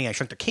because he was Honey, I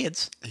Shrunk the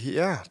Kids.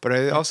 Yeah, but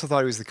I also thought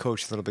he was the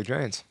coach of Little Big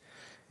Giants.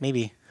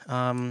 Maybe.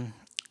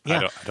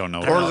 Yeah. I don't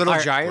know. Or Little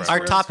our, Giants, Our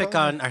whatever it's topic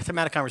called. on our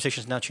thematic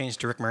conversation has now changed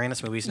to Rick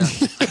Moranis movies now.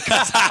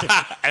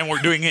 And we're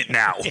doing it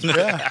now.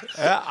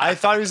 Yeah, I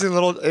thought he was in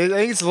Little. I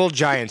think it's Little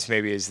Giants.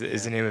 Maybe is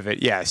the name of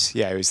it. Yes,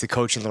 yeah, he was the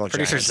coach in Little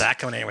Producer Giants. Zach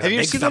coming in with Have a you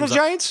big seen Little thumbs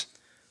up. Giants?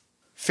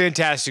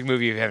 Fantastic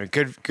movie if you haven't.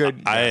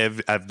 Good.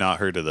 I've not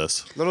heard of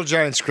this. Little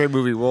Giants, great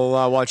movie.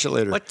 We'll watch it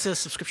later. What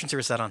subscription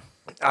service is that on?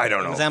 I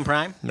don't know. Amazon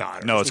Prime? No, I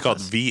don't No, know. it's called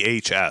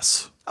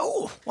VHS.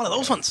 Oh, one of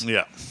those ones.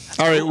 Yeah.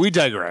 All right, we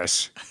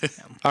digress.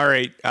 All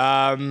right.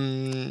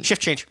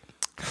 Shift change.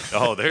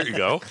 Oh, there you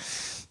go.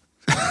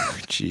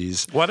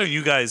 Jeez. Why don't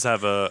you guys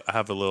have a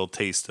little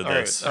taste of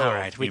this? All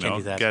right, we You can know,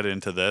 do that. Get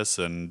into this,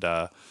 and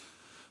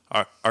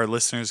our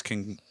listeners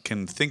can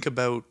think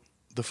about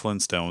the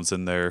Flintstones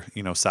and their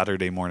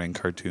Saturday morning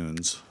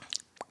cartoons.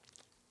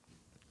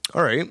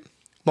 All right.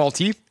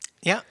 Malty.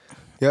 Yeah.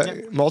 Yeah,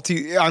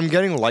 malty. I'm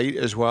getting light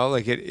as well.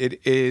 Like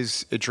it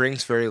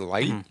drinks very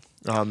light.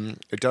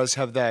 It does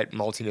have that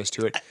maltiness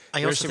to it. I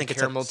There's also some think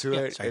caramel it's to yeah,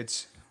 it. sorry.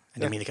 It's I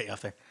didn't mean to cut you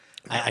off there.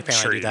 I apparently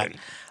Sure do you that. didn't.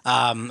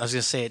 I was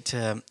going to say it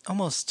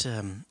almost,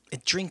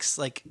 it drinks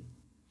like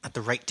at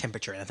the right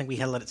temperature. And I think we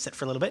had to let it sit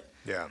for a little bit.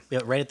 Yeah.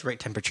 Right at the right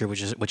temperature,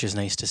 which is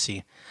nice to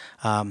see.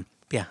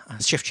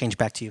 Shift change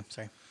back to you.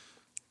 Sorry.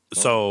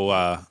 So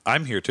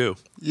I'm here too.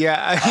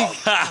 yeah.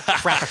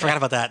 Crap, I forgot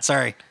about that.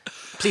 Sorry.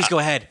 Please go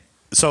ahead.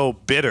 So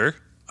bitter.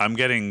 I'm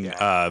getting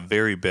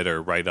very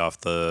bitter right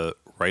off the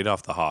right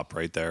off the hop,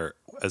 right there,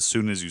 as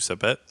soon as you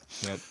sip it.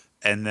 Yep.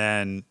 And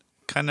then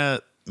kind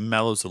of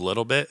mellows a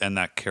little bit, and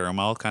that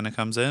caramel kind of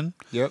comes in.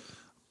 Yep.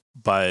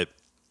 But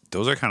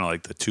those are kind of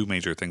like the two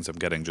major things I'm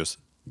getting. Just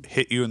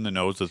hit you in the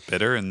nose with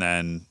bitter, and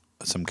then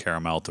some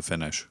caramel to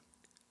finish.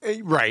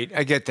 Right,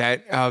 I get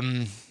that.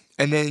 And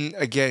then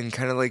again,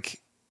 kind of like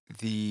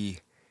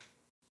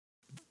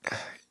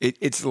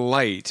it's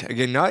light.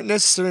 Again, not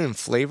necessarily in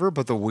flavor,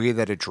 but the way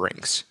that it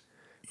drinks.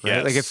 Right?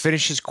 Yes. Like it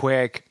finishes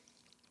quick.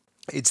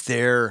 It's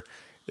there.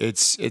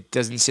 It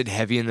doesn't sit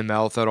heavy in the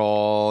mouth at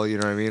all. You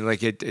know what I mean?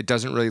 Like it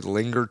doesn't really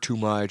linger too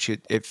much.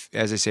 It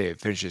as I say, it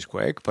finishes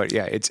quick. But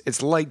yeah,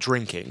 it's light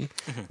drinking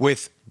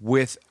with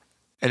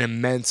an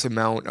immense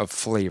amount of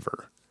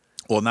flavor.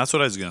 Well, and that's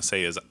what I was going to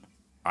say is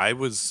I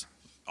was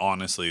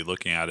honestly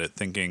looking at it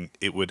thinking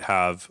it would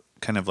have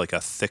kind of like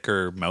a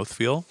thicker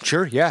mouthfeel,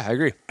 Sure, yeah, I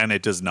agree. and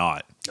it does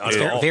not. It's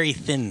very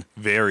thin.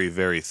 Very,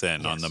 very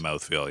thin on the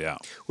mouthfeel, yeah.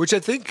 Which I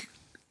think,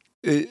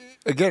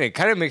 again, it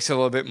kind of makes it a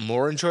little bit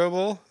more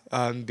enjoyable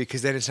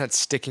because then it's not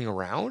sticking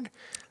around.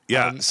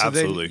 Yeah, So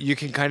absolutely. then you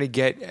can kind of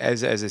get,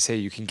 as I say,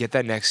 you can get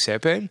that next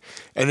sip in,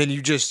 and then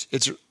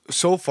it's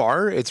so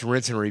far, it's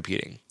rinse and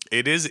repeating.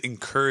 It is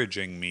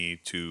encouraging me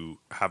to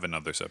have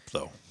another sip,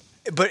 though.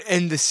 But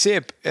and the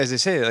sip, as I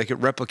say, like it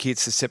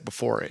replicates the sip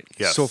before it.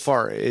 Yes. So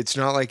far, it's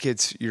not like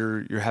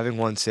you're having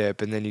one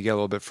sip and then you get a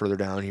little bit further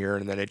down here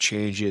and then it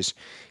changes.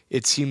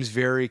 It seems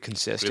very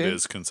consistent. It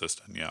is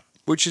consistent, yeah.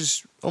 Which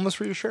is almost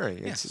reassuring.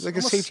 It's like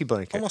Almost- a safety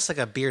blanket. Almost like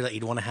a beer that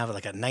you'd want to have at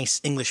like a nice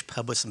English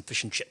pub with some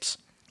fish and chips.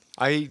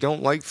 I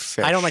don't like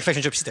fish. I don't like fish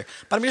and chips either,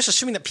 but I'm just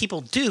assuming that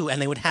people do,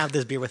 and they would have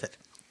this beer with it.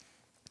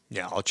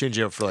 Yeah, I'll change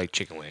it up for like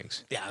chicken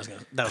wings. Yeah,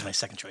 that was my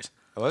second choice.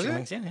 Was Chicken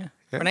it? wings,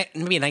 yeah. Or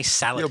maybe a nice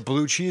salad. You a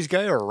blue cheese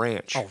guy or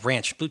ranch? Oh,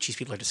 ranch. Blue cheese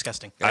people are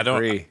disgusting. I don't.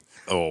 agree.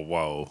 Oh,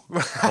 whoa.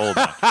 Hold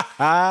on.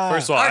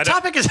 First of all, Our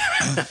topic is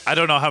I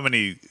don't know how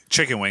many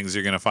chicken wings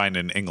you're going to find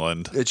in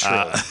England. It's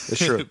true. It's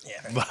true.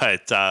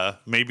 But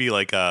maybe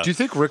like a. Do you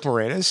think Rick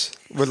Moranis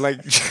would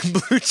like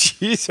blue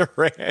cheese or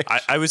ranch?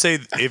 I would say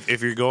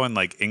if you're going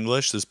like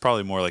English, there's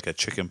probably more like a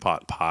chicken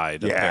pot pie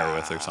to pair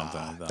with or something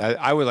like that.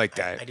 I would like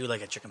that. I do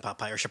like a chicken pot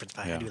pie or shepherd's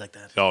pie. I do like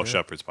that. Oh,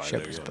 shepherd's pie.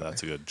 Shepherd's There you go. pie.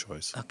 That's a good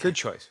choice. Good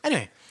choice.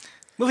 Anyway,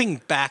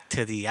 moving back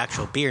to the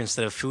actual beer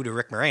instead of food or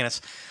Rick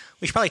Moranis,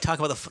 we should probably talk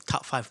about the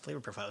top 5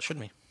 flavor profiles,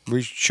 shouldn't we?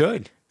 We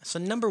should. So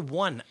number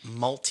 1,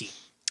 malty.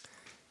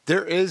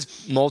 There is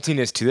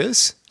maltiness to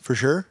this for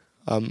sure.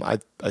 I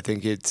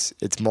think it's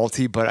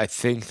malty, but I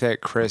think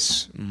that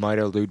Chris might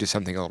allude to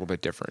something a little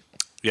bit different.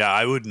 Yeah,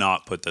 I would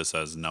not put this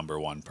as number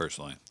 1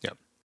 personally. Yep.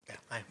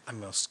 Yeah, I'm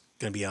most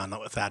going to be on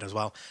that with that as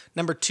well.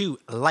 Number 2,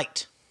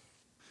 light.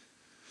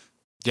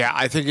 Yeah,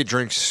 I think it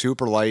drinks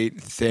super light,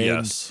 thin,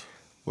 Yes,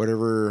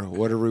 whatever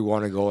we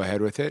want to go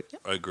ahead with it.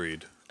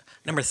 agreed.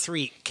 Number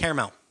 3,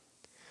 caramel.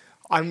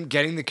 I'm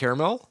getting the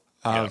caramel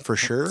for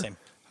sure. Same.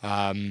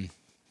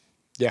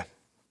 Yeah.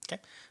 Okay.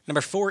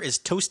 Number 4 is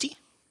toasty.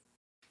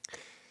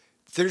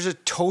 There's a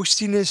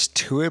toastiness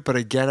to it, but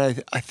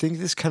again, I think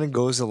this kind of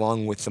goes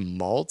along with the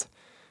malt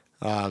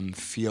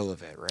feel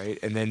of it, right?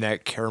 And then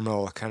that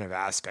caramel kind of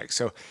aspect.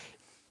 So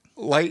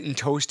light and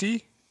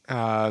toasty.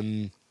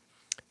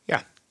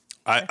 Yeah.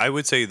 I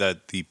would say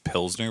that the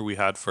Pilsner we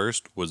had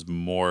first was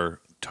more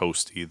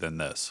toasty than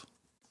this.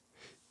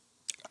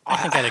 I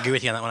think I'd agree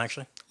with you on that one,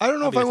 actually. I don't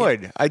know if I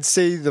would. I'd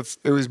say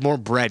it was more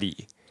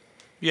bready,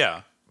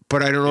 Yeah,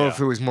 but I don't know Yeah. if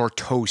it was more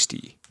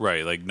toasty.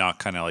 right. Like not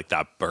kind of like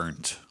that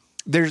burnt.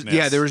 There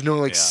was no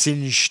like Yeah.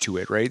 singe to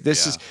it, right?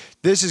 This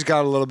Yeah. has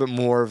got a little bit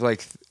more of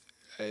like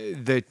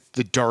the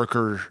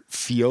darker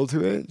feel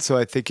to it. So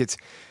I think it's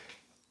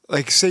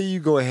like, say you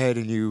go ahead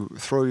and you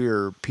throw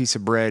your piece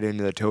of bread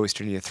into the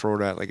toaster and you throw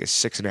it at like a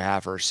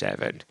 6.5 or a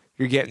 7.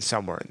 You're getting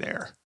somewhere in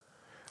there.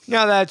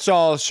 Now that's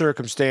all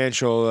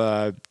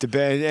circumstantial.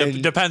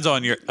 Depends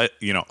on your,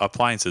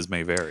 appliances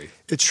may vary.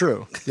 It's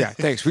true. Yeah,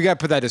 thanks. We got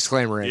to put that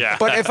disclaimer in. Yeah.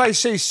 But if I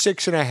say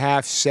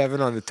 6.5, 7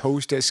 on the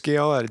toast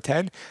scale out of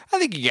 10, I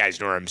think you guys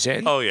know what I'm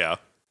saying. Oh yeah,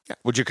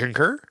 Would you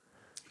concur?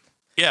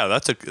 yeah.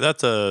 That's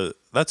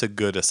a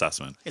good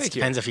assessment. It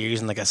depends if you're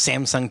using like a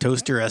Samsung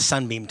toaster or a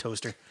Sunbeam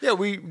toaster. Yeah,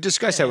 we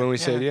discussed that when we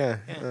said, yeah.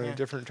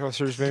 different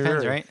toasters may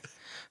Depends, vary. right?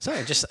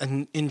 So just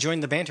enjoying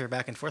the banter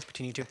back and forth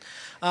between you two.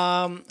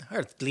 All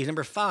right, leave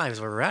number 5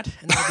 is where we're at.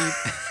 And that'll be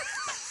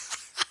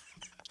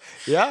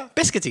Yeah?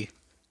 biscuity.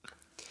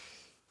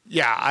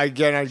 Yeah,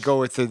 again, I'd go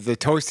with the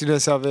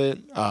toastiness of it.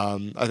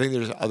 I think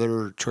there's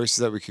other choices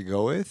that we could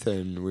go with,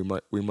 and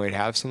we might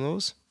have some of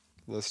those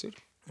listed.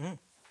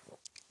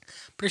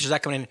 Pretty sure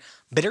that coming in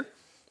bitter.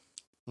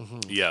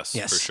 Yes,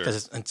 for sure.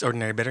 because it's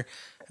ordinary bitter.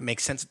 It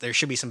makes sense that there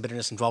should be some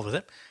bitterness involved with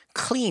it.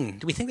 Clean.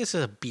 Do we think this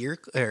is a beer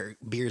or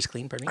beer is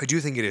clean? Pardon me. I do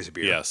think it is a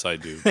beer. Yes, I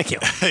do. Thank you.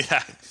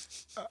 Yeah.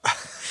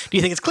 Do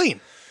you think it's clean?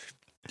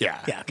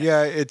 Yeah. Yeah, okay.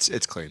 Yeah, it's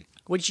clean.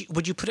 Would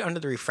you put it under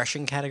the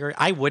refreshing category?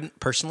 I wouldn't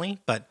personally,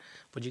 but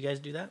would you guys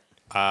do that?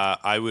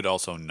 I would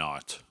also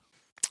not.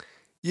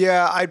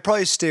 Yeah, I'd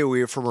probably stay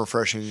away from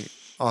refreshing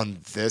on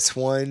this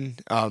one.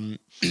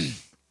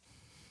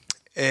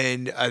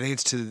 And I think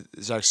it's to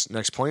Zach's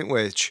next point,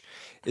 which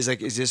is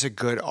like, is this a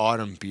good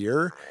autumn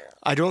beer?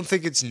 I don't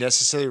think it's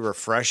necessarily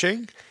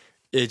refreshing.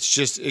 It's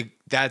just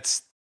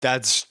that's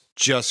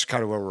just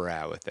kind of where we're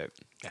at with it.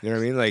 You know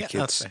what I mean? Like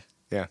Yeah, it's that's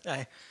yeah.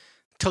 I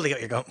totally get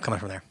where you're coming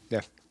from there.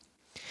 Yeah.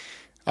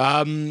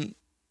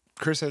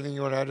 Chris, anything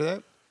you want to add to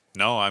that?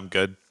 No, I'm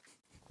good.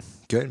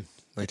 Good.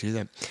 Like to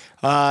hear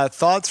that.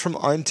 Thoughts from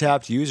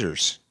untapped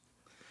users.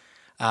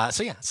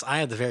 So I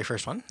had the very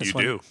first one. This You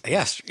one, do.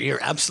 Yes,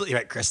 you're absolutely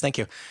right, Chris. Thank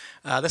you.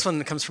 This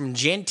one comes from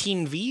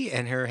Jantine V,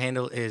 and her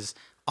handle is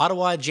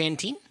Ottawa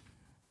Jantine.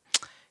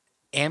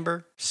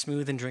 Amber,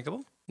 smooth and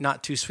drinkable.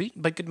 Not too sweet,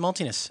 but good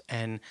maltiness.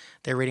 And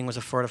their rating was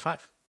a 4 out of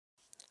 5.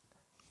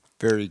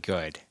 Very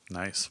good.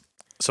 Nice.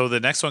 So the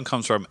next one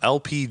comes from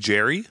LP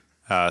Jerry.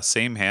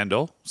 Same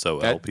handle.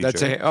 So LP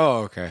Jerry.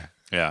 Okay.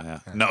 Yeah.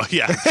 No,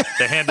 yeah.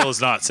 The handle is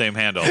not same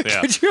handle.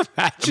 Yeah. Could you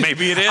imagine?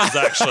 Maybe it is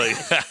actually.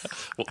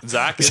 Well,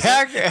 Zach? Is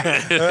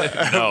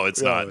it? No,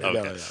 it's not. No,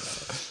 Okay. no.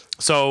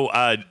 So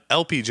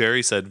LP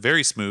Jerry said,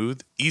 very smooth,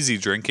 easy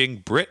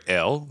drinking Brit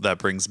ale that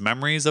brings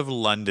memories of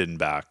London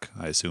back.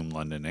 I assume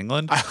London,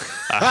 England.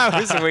 I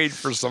was waiting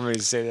for somebody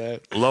to say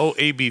that. Low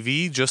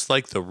ABV, just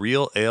like the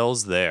real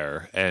ales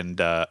there.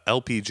 And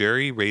LP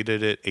Jerry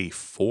rated it a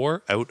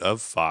 4 out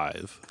of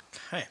 5.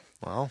 Okay.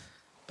 Wow.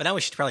 But now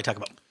we should probably talk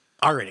about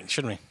our rating,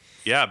 shouldn't we?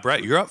 Yeah,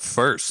 Brett, you're up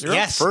first. You're up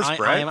yes, first, I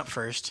Brett. am up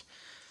first.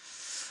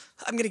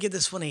 I'm going to give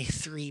this one a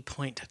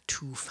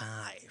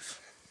 3.25.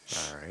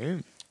 All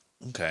right.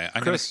 Okay.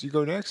 I'm Chris, you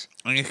go next.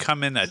 gonna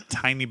come in a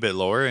tiny bit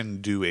lower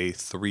and do a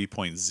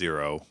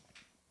 3.0.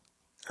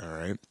 All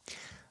right.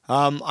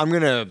 I'm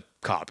gonna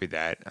copy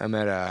that. I'm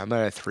at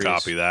a 3.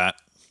 Copy that.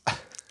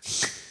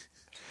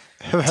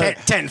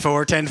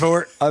 10-4,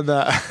 10-4. I'm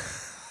at.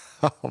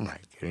 Oh my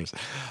goodness.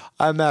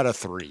 I'm at a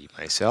 3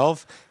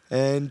 myself.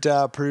 And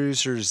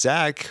producer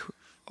Zach.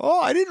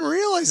 Oh, I didn't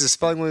realize the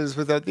spelling was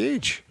without the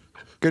H.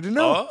 Good to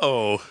know.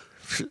 Oh,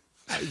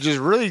 Just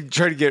really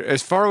try to get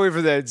as far away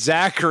from that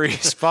Zachary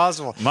as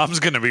possible.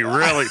 Mom's gonna be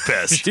really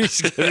pissed.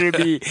 She's gonna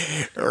be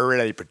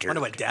really I perturbed.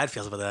 wonder what Dad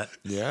feels about that.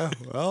 Yeah,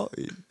 well,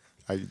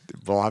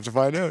 we'll have to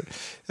find out.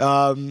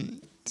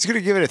 It's going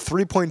to give it a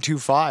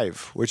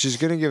 3.25, which is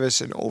going to give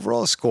us an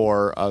overall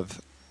score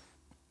of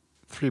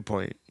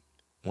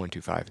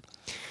 3.125.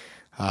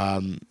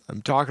 I'm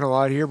talking a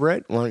lot here,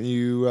 Brett. Why don't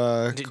you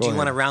Do go you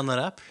want to ahead. round that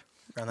up?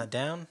 Round that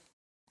down?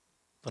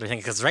 What do you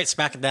think? Because right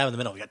smack dab in the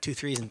middle. We got 2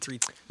 3s and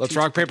 3. Let's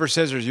rock, paper,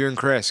 scissors. You and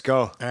Chris, go.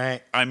 All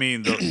right. I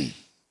mean, Tie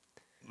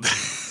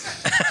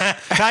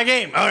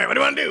game. All right. What do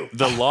you want to do?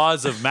 the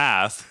laws of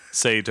math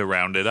say to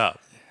round it up,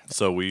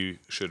 so we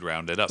should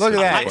round it up. Look at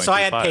to that. So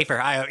I had 3.25.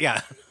 paper. Yeah.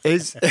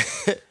 His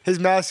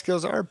math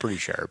skills are pretty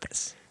sharp.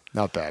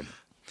 Not bad.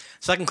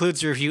 So that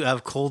concludes the review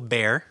of Cold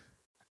Bear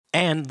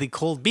and the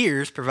cold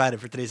beers provided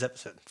for today's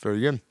episode. Very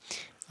good.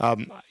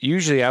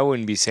 Usually I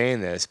wouldn't be saying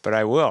this, but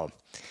I will.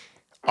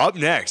 Up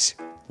next,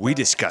 we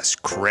discuss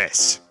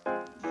Chris.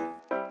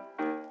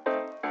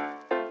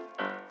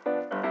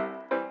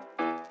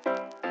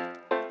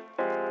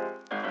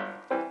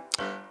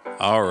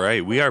 All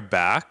right, we are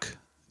back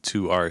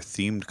to our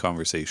themed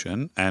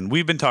conversation, and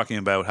we've been talking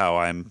about how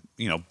I'm,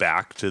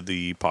 back to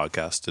the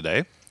podcast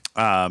today,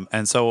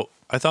 and so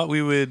I thought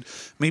we would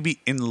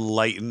maybe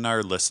enlighten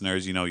our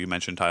listeners. You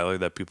mentioned, Tyler,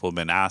 that people have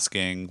been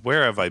asking,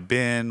 where have I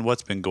been?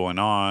 What's been going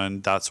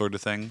on? That sort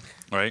of thing,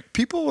 right?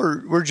 People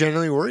were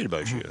generally worried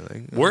about you.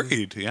 Like,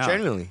 Worried, yeah.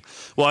 Genuinely.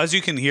 Well, as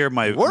you can hear,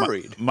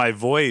 Worried. my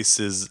voice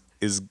is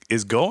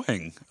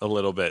going a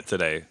little bit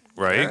today,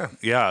 right?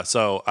 Yeah.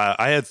 So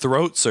I had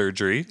throat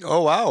surgery.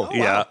 Oh, wow.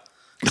 Yeah.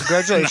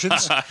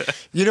 Congratulations.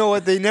 You know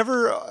what? They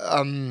never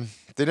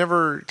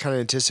kind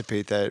of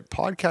anticipate that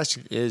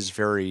podcasting is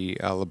very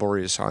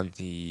laborious on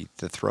the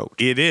throat.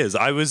 It is.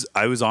 I was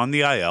on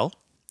the IL.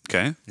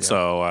 Okay. Yeah.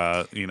 So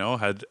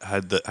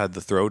had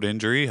the throat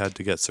injury, had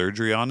to get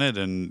surgery on it,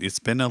 and it's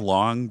been a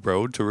long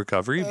road to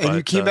recovery. And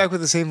you came back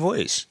with the same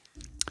voice,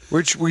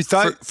 which we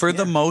thought for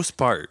the most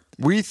part.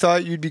 We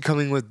thought you'd be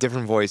coming with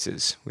different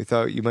voices. We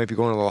thought you might be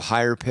going a little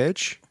higher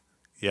pitch.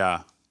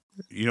 Yeah.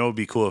 It'd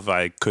be cool if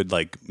I could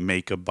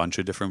make a bunch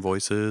of different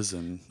voices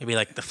and Maybe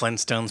like the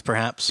Flintstones,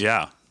 perhaps.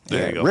 yeah.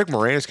 There you go. Rick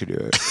Moranis could do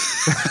it.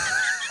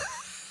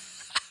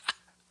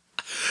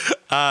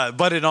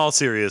 But in all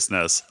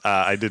seriousness,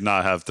 I did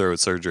not have throat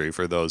surgery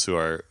for those who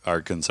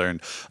are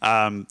concerned.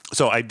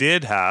 So I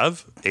did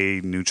have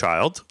a new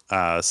child.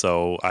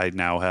 So I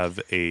now have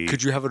a...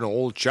 Could you have an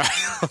old child?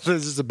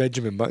 Is this a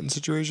Benjamin Button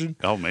situation?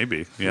 Oh,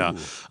 maybe. Yeah.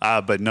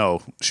 But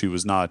no, she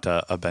was not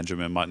a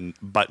Benjamin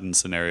Button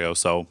scenario.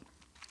 So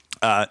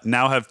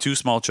now have 2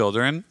 small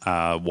children.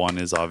 One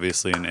is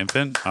obviously an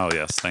infant. Oh,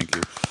 yes. Thank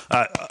you.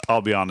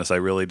 I'll be honest. I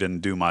really didn't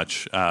do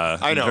much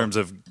in terms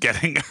of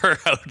getting her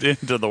out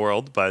into the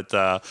world. But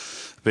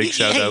big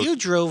shout out. You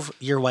drove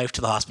your wife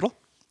to the hospital?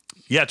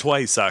 Yeah,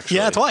 twice, actually.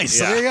 Yeah, twice.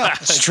 So there you go.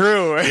 It's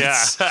true.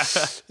 Yeah.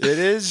 It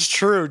is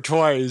true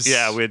twice.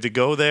 Yeah, we had to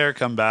go there,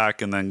 come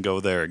back, and then go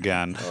there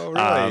again. Oh,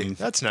 really?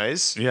 That's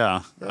nice.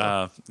 Yeah.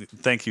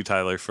 Thank you,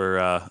 Tyler, for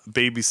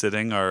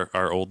babysitting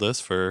our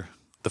oldest for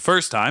the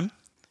first time.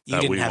 You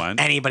that didn't we have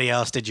went. anybody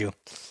else, did you?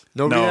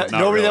 Nobody, No, that, not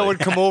nobody that really. would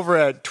come over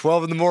at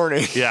 12 in the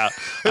morning. Yeah.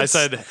 I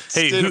said,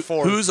 hey, Stay to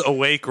 4. who's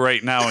awake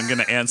right now and going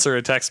to answer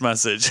a text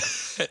message?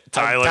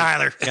 Tyler.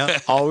 Tyler. Yeah.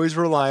 Always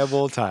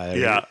reliable, Tyler.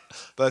 Yeah.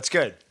 But that's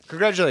good.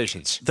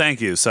 Congratulations.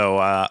 Thank you. So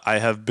I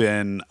have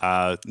been,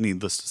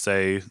 needless to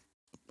say,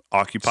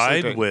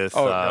 occupied Sleeping. with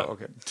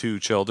Okay. 2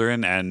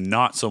 children and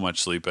not so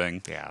much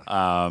sleeping. Yeah.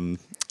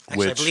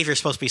 Actually, I believe you're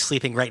supposed to be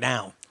sleeping right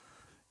now.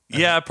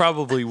 Yeah,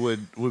 probably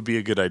would be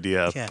a good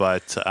idea. Yeah.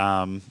 But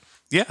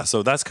yeah,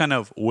 so that's kind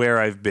of where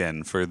I've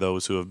been for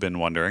those who have been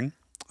wondering.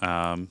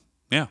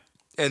 Yeah.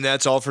 And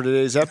that's all for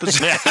today's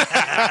episode.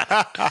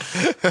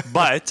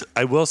 But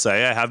I will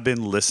say I have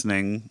been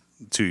listening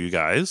to you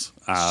guys,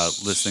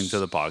 listening to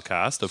the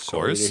podcast, of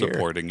course, to hear.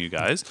 supporting you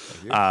guys.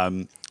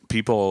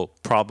 People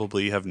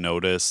probably have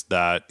noticed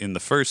that in the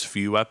first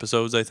few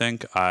episodes, I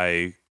think,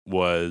 I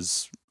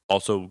was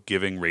also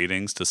giving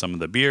ratings to some of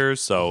the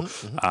beers. So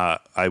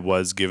I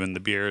was given the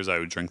beers. I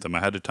would drink them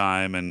ahead of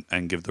time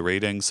and give the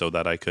ratings so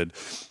that I could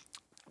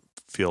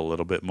feel a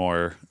little bit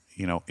more,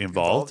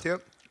 involved.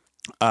 Yep.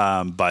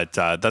 But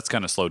that's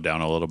kind of slowed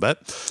down a little bit.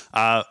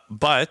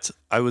 But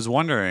I was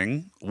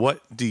wondering,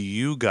 what do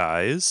you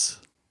guys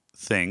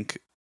think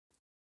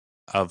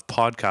of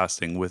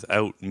podcasting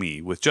without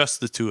me, with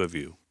just the 2 of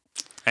you?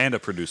 And a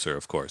producer,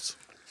 of course.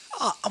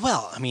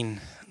 Well, I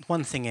mean,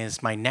 one thing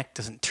is my neck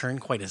doesn't turn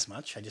quite as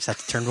much. I just have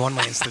to turn one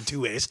way instead of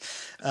 2 ways.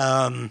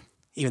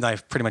 Even though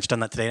I've pretty much done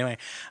that today anyway.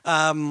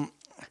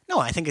 No,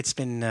 I think it's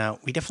been,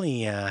 we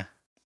definitely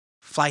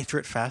fly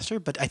through it faster,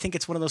 but I think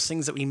it's one of those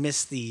things that we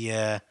miss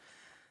the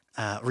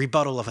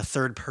rebuttal of a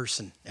third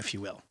person, if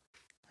you will,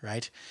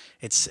 right?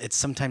 It's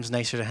sometimes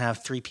nicer to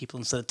have 3 people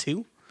instead of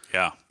 2,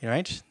 Yeah.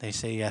 right? They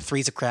say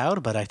 3's a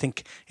crowd, but I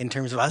think in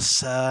terms of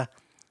us,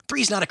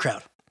 3's not a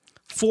crowd.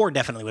 4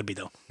 definitely would be,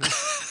 though.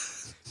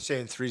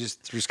 Saying three's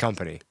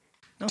company.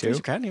 No, 2? 3's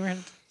a crowd. You ever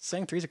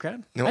saying 3's a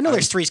crowd? No, I know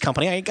there's 3's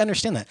company. I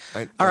understand that.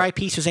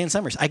 R.I.P. Suzanne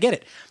Summers. I get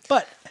it.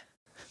 But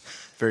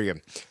Very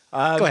good.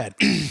 go ahead.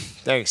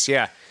 Thanks.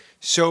 Yeah.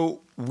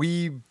 So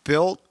we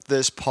built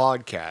this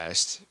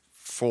podcast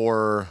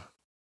for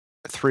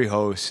 3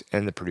 hosts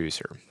and the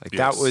producer. Like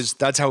Yes.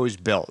 that's how it was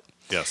built.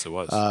 Yes, it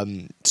was.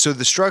 So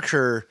the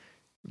structure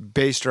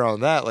based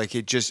around that, like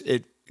it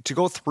to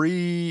go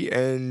 3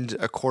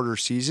 1/4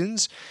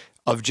 seasons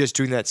of just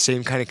doing that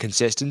same kind of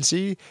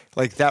consistency,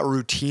 like that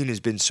routine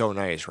has been so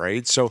nice,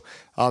 right? So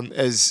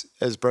as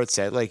Brett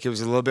said, like it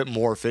was a little bit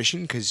more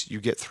efficient because you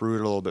get through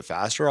it a little bit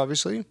faster,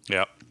 obviously.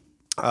 Yeah.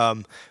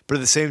 But at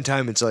the same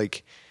time, it's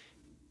like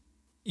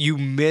you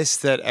miss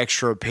that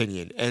extra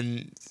opinion.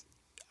 And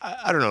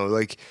I don't know,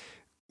 like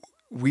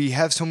we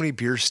have so many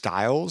beer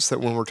styles that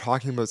when we're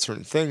talking about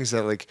certain things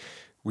that like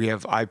we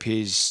have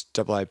IPAs,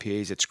 double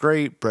IPAs, it's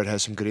great. Brett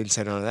has some good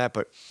insight on that.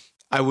 But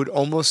I would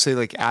almost say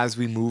like as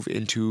we move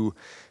into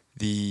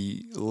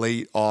the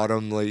late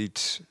autumn,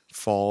 late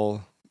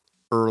fall,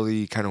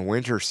 early kind of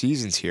winter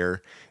seasons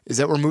here, is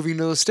that we're moving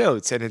to the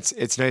stouts, and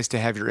it's nice to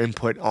have your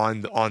input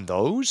on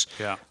those.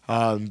 Yeah.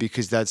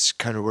 Because that's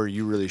kind of where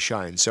you really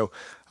shine. So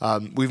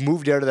we've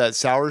moved out of that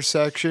sour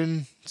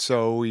section,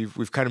 so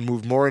we've kind of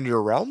moved more into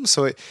your realm.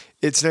 So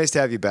it's nice to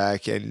have you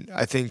back, and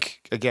I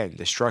think again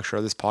the structure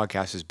of this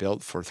podcast is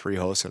built for 3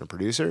 hosts and a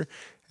producer,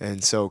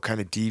 and so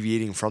kind of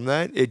deviating from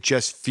that, it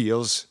just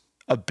feels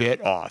a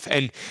bit off.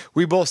 And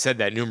we both said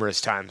that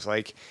numerous times,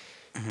 like.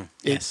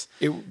 Yes.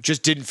 It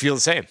just didn't feel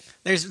the same.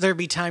 There'd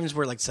be times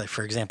where, like, say,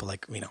 for example,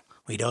 like,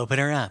 we'd open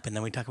her up and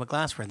then we'd talk about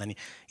glassware, and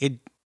then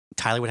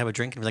Tyler would have a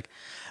drink and be like,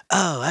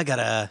 oh, I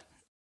gotta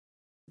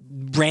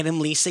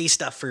randomly say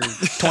stuff for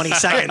 20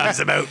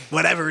 seconds about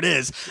whatever it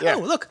is. Yeah.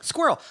 Oh, look,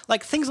 squirrel.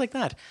 Like, things like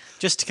that.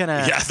 Just to kind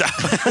of... Yeah.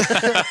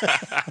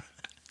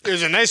 It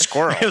was a nice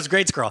squirrel. It was a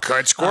great squirrel.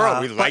 Good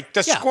squirrel. We like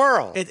the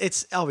squirrel.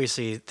 It's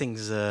obviously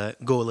things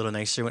go a little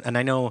nicer. And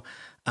I know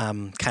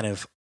kind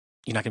of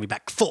you're not going to be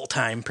back full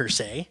time per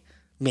se.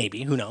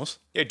 Maybe. Who knows?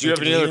 Yeah, do you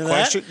have any other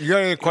questions? You got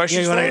any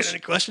questions for us?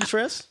 Any questions for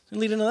us?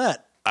 Lead into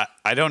that.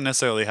 I don't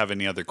necessarily have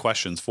any other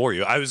questions for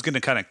you. I was going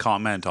to kind of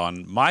comment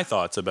on my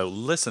thoughts about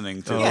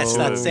listening to Yes,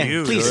 that's it.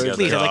 you. Please,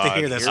 together. I'd like to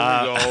hear this. Here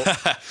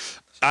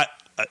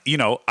we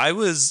go. I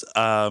was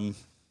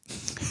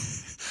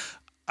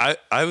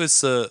I was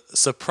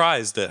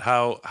surprised at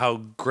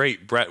how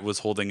great Brett was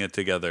holding it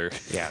together.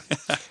 Yeah.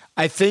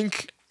 I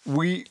think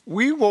we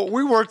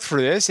worked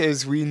for this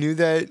as we knew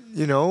that,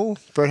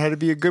 Brett had to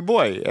be a good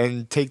boy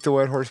and take the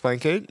wet horse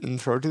blanket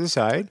and throw it to the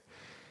side.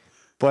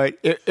 But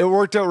it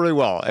worked out really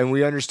well. And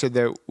we understood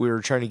that we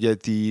were trying to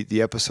get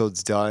the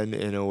episodes done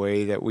in a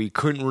way that we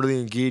couldn't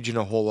really engage in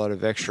a whole lot of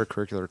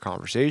extracurricular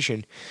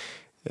conversation.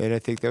 And I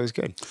think that was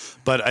good.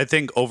 But I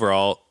think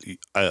overall,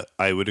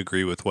 I would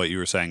agree with what you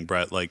were saying,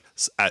 Brett. Like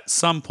at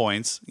some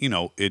points,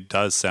 it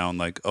does sound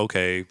like,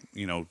 okay,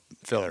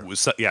 Filler.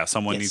 Yeah,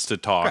 someone Yes. needs to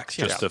talk Correct,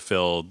 yeah. just to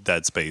fill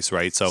dead space,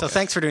 right? So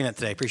thanks for doing that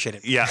today. Appreciate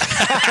it. Yeah.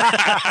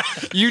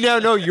 You now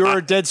know you're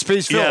a dead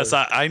space filler. Yes,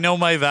 I know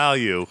my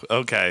value.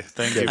 Okay,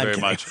 thank you very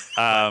kidding. much.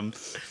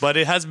 But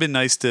it has been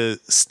nice to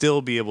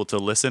still be able to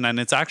listen,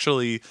 and it's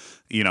actually,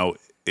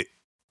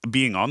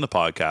 being on the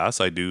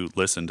podcast, I do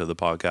listen to the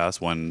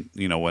podcast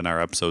when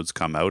our episodes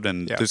come out,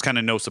 and there's kind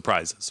of no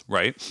surprises,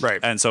 right? Right.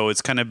 And so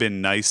it's kind of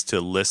been nice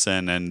to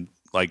listen, and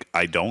like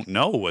I don't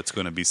know what's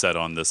going to be said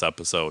on this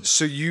episode.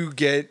 So you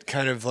get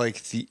kind of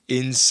like the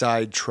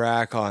inside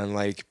track on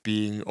like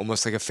being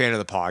almost like a fan of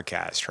the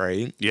podcast,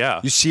 right?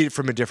 Yeah. You see it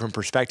from a different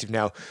perspective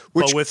now,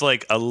 which But with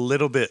like a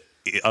little bit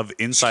of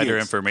insider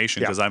Excuse.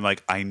 information, because I'm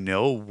like, I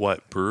know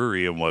what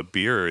brewery and what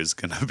beer is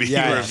going to be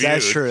yeah, reviewed.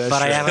 that's true. That's But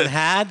true. I haven't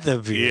had the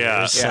beer.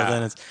 Yeah. So Yeah.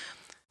 then it's,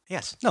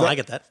 yes. No, I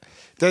get that.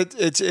 That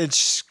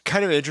it's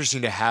kind of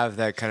interesting to have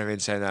that kind of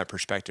insight and that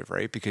perspective,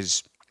 right?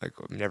 Because like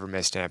I've never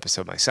missed an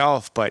episode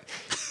myself, but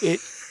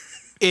it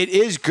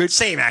is good.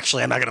 Same,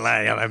 actually. I'm not going to lie.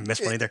 I haven't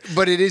missed one either.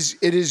 But it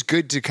is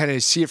good to kind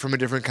of see it from a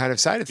different kind of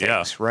side of things,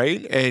 Yeah.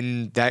 right?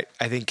 And that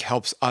I think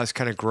helps us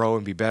kind of grow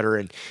and be better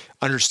and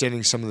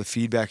understanding some of the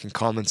feedback and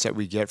comments that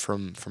we get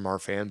from our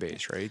fan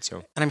base, right? So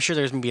And I'm sure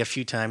there's going to be a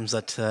few times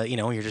that,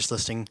 you're just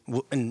listening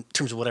in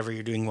terms of whatever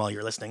you're doing while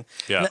you're listening.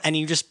 Yeah. And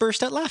you just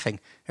burst out laughing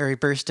or you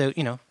burst out,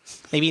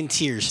 maybe in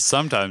tears.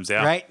 Sometimes,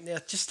 yeah. Right? Yeah,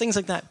 just things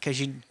like that because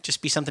you'd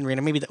just be something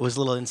random. Maybe that was a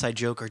little inside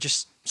joke or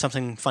just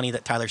something funny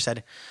that Tyler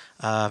said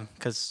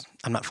because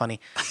I'm not funny.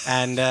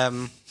 And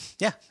I'm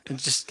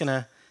just going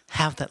to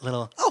have that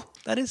little,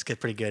 that is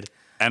good, pretty good.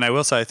 And I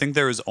will say, I think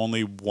there was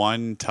only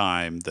one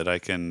time that I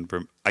can't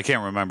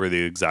remember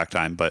the exact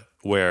time, but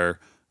where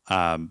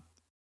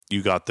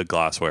you got the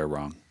glassware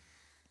wrong.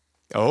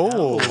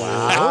 oh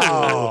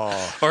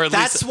wow. Or at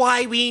That's least,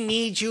 why we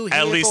need you here.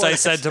 at least for I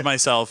this. said to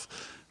myself,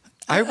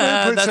 I would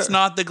have put that's some-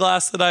 not the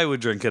glass that I would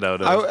drink it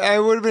out of. I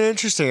would have been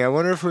interesting. I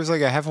wonder if it was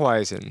like a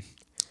Hefeweizen.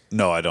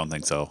 No, I don't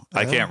think so.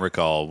 I can't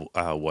recall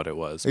what it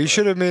was. You but-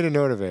 should have made a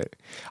note of it.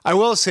 I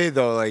will say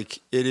though, like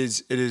it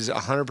is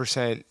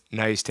 100%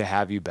 nice to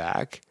have you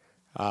back.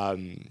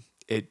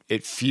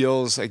 It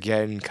feels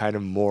again kind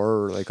of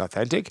more like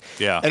authentic.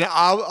 Yeah. And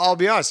I'll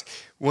be honest,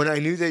 when I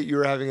knew that you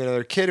were having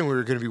another kid and we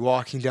were going to be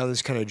walking down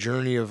this kind of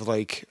journey of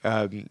like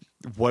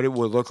what it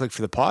would look like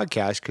for the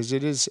podcast, because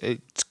it's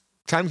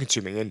time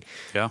consuming and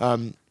Yeah.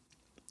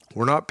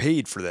 we're not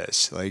paid for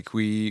this. Like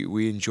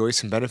we enjoy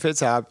some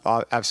benefits,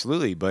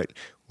 absolutely, but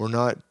we're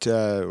not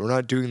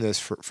doing this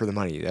for the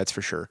money. That's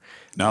for sure.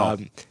 No.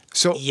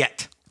 So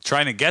Yet.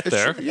 Trying to get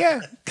there. yeah.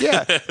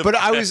 But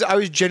I was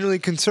genuinely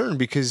concerned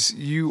because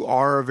you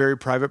are a very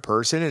private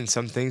person, and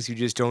some things you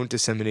just don't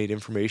disseminate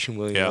information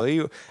willy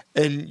nilly.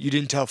 And you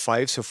didn't tell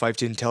Fife, so Fife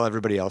didn't tell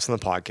everybody else on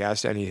the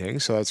podcast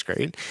anything. So that's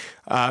great.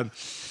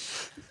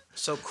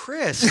 So,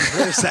 Chris,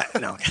 where's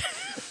that? No.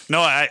 No,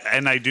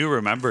 I do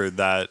remember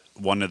that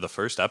one of the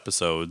first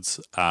episodes.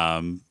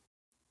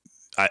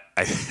 I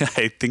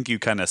think you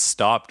kind of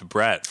stopped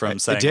Brett from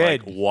saying did.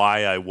 like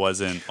why I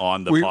wasn't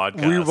on the We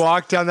podcast.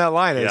 walked down that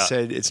line. I Yeah.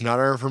 said it's not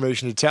our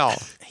information to tell.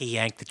 He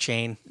yanked the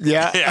chain.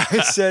 Yeah,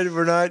 I said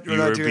we're not you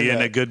were doing being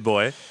that. a good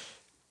boy.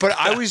 But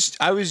I was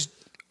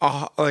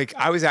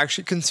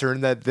actually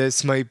concerned that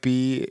this might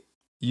be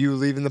you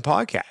leaving the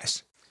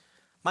podcast.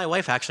 My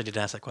wife actually did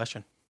ask that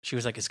question. She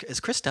was like, is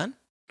Chris done?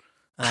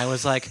 And I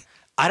was like,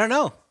 I don't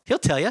know. He'll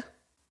tell you.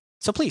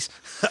 So please.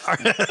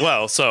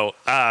 Well, so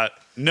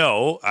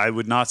no, I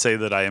would not say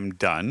that I am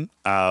done.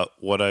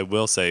 What I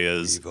will say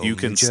is you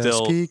can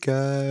still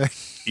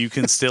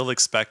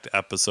expect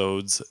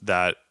episodes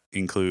that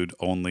include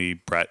only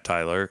Brett,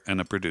 Tyler, and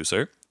a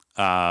producer.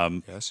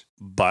 Yes.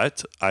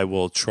 But I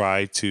will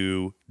try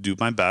to do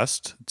my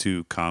best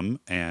to come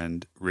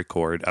and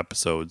record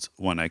episodes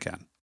when I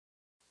can.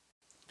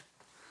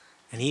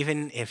 And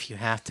even if you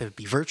have to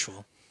be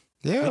virtual,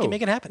 Yeah, we can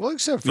make it happen. We'll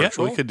accept Yeah,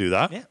 virtual. we could do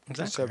that. Yeah,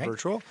 exactly. accept right?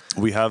 virtual.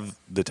 We have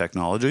the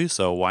technology,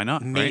 so why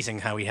not? right? Amazing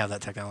how we have that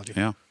technology.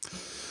 Yeah.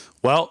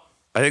 Well,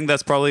 I think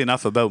that's probably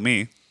enough about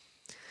me.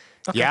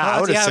 Okay, Yeah, well,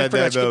 I would have said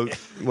pretty that much-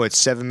 about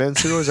 7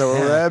 minutes ago. Is that what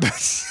we're at?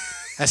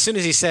 As soon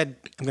as he said,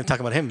 I'm going to talk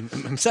about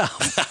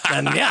himself,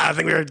 then I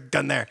think we were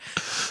done there.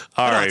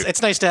 All But no, right.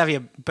 it's nice to have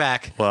you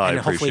back. Well, I and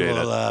hopefully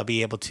appreciate we'll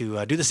be able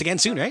to do this again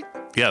soon, right?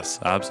 Yes,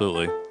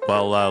 absolutely.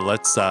 Well,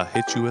 let's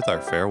hit you with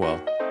our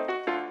farewell.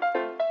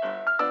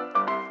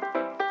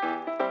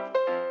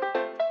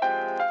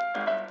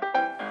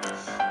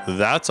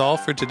 That's all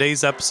for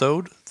today's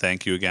episode.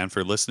 Thank you again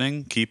for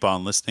listening. Keep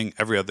on listening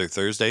every other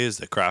Thursday as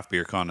the Craft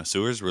Beer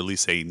Connoisseurs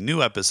release a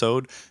new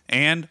episode,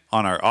 and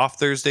on our off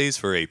Thursdays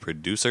for a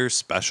producer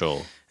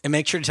special. And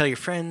make sure to tell your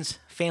friends,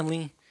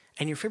 family,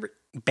 and your favorite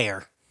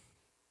bear,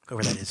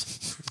 whoever that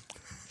is.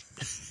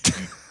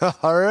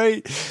 All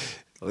right.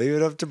 Leave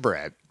it up to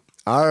Brett.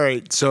 All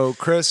right. So,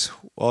 Chris,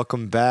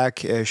 welcome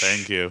back. Ish.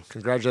 Thank you.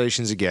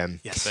 Congratulations again.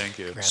 Yes. Thank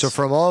you. Congrats. So,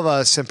 from all of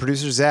us and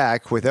producer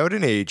Zach, without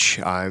an H,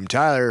 I'm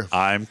Tyler.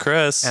 I'm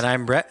Chris. And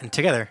I'm Brett, and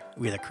together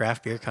we're the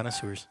Craft Beer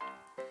Connoisseurs.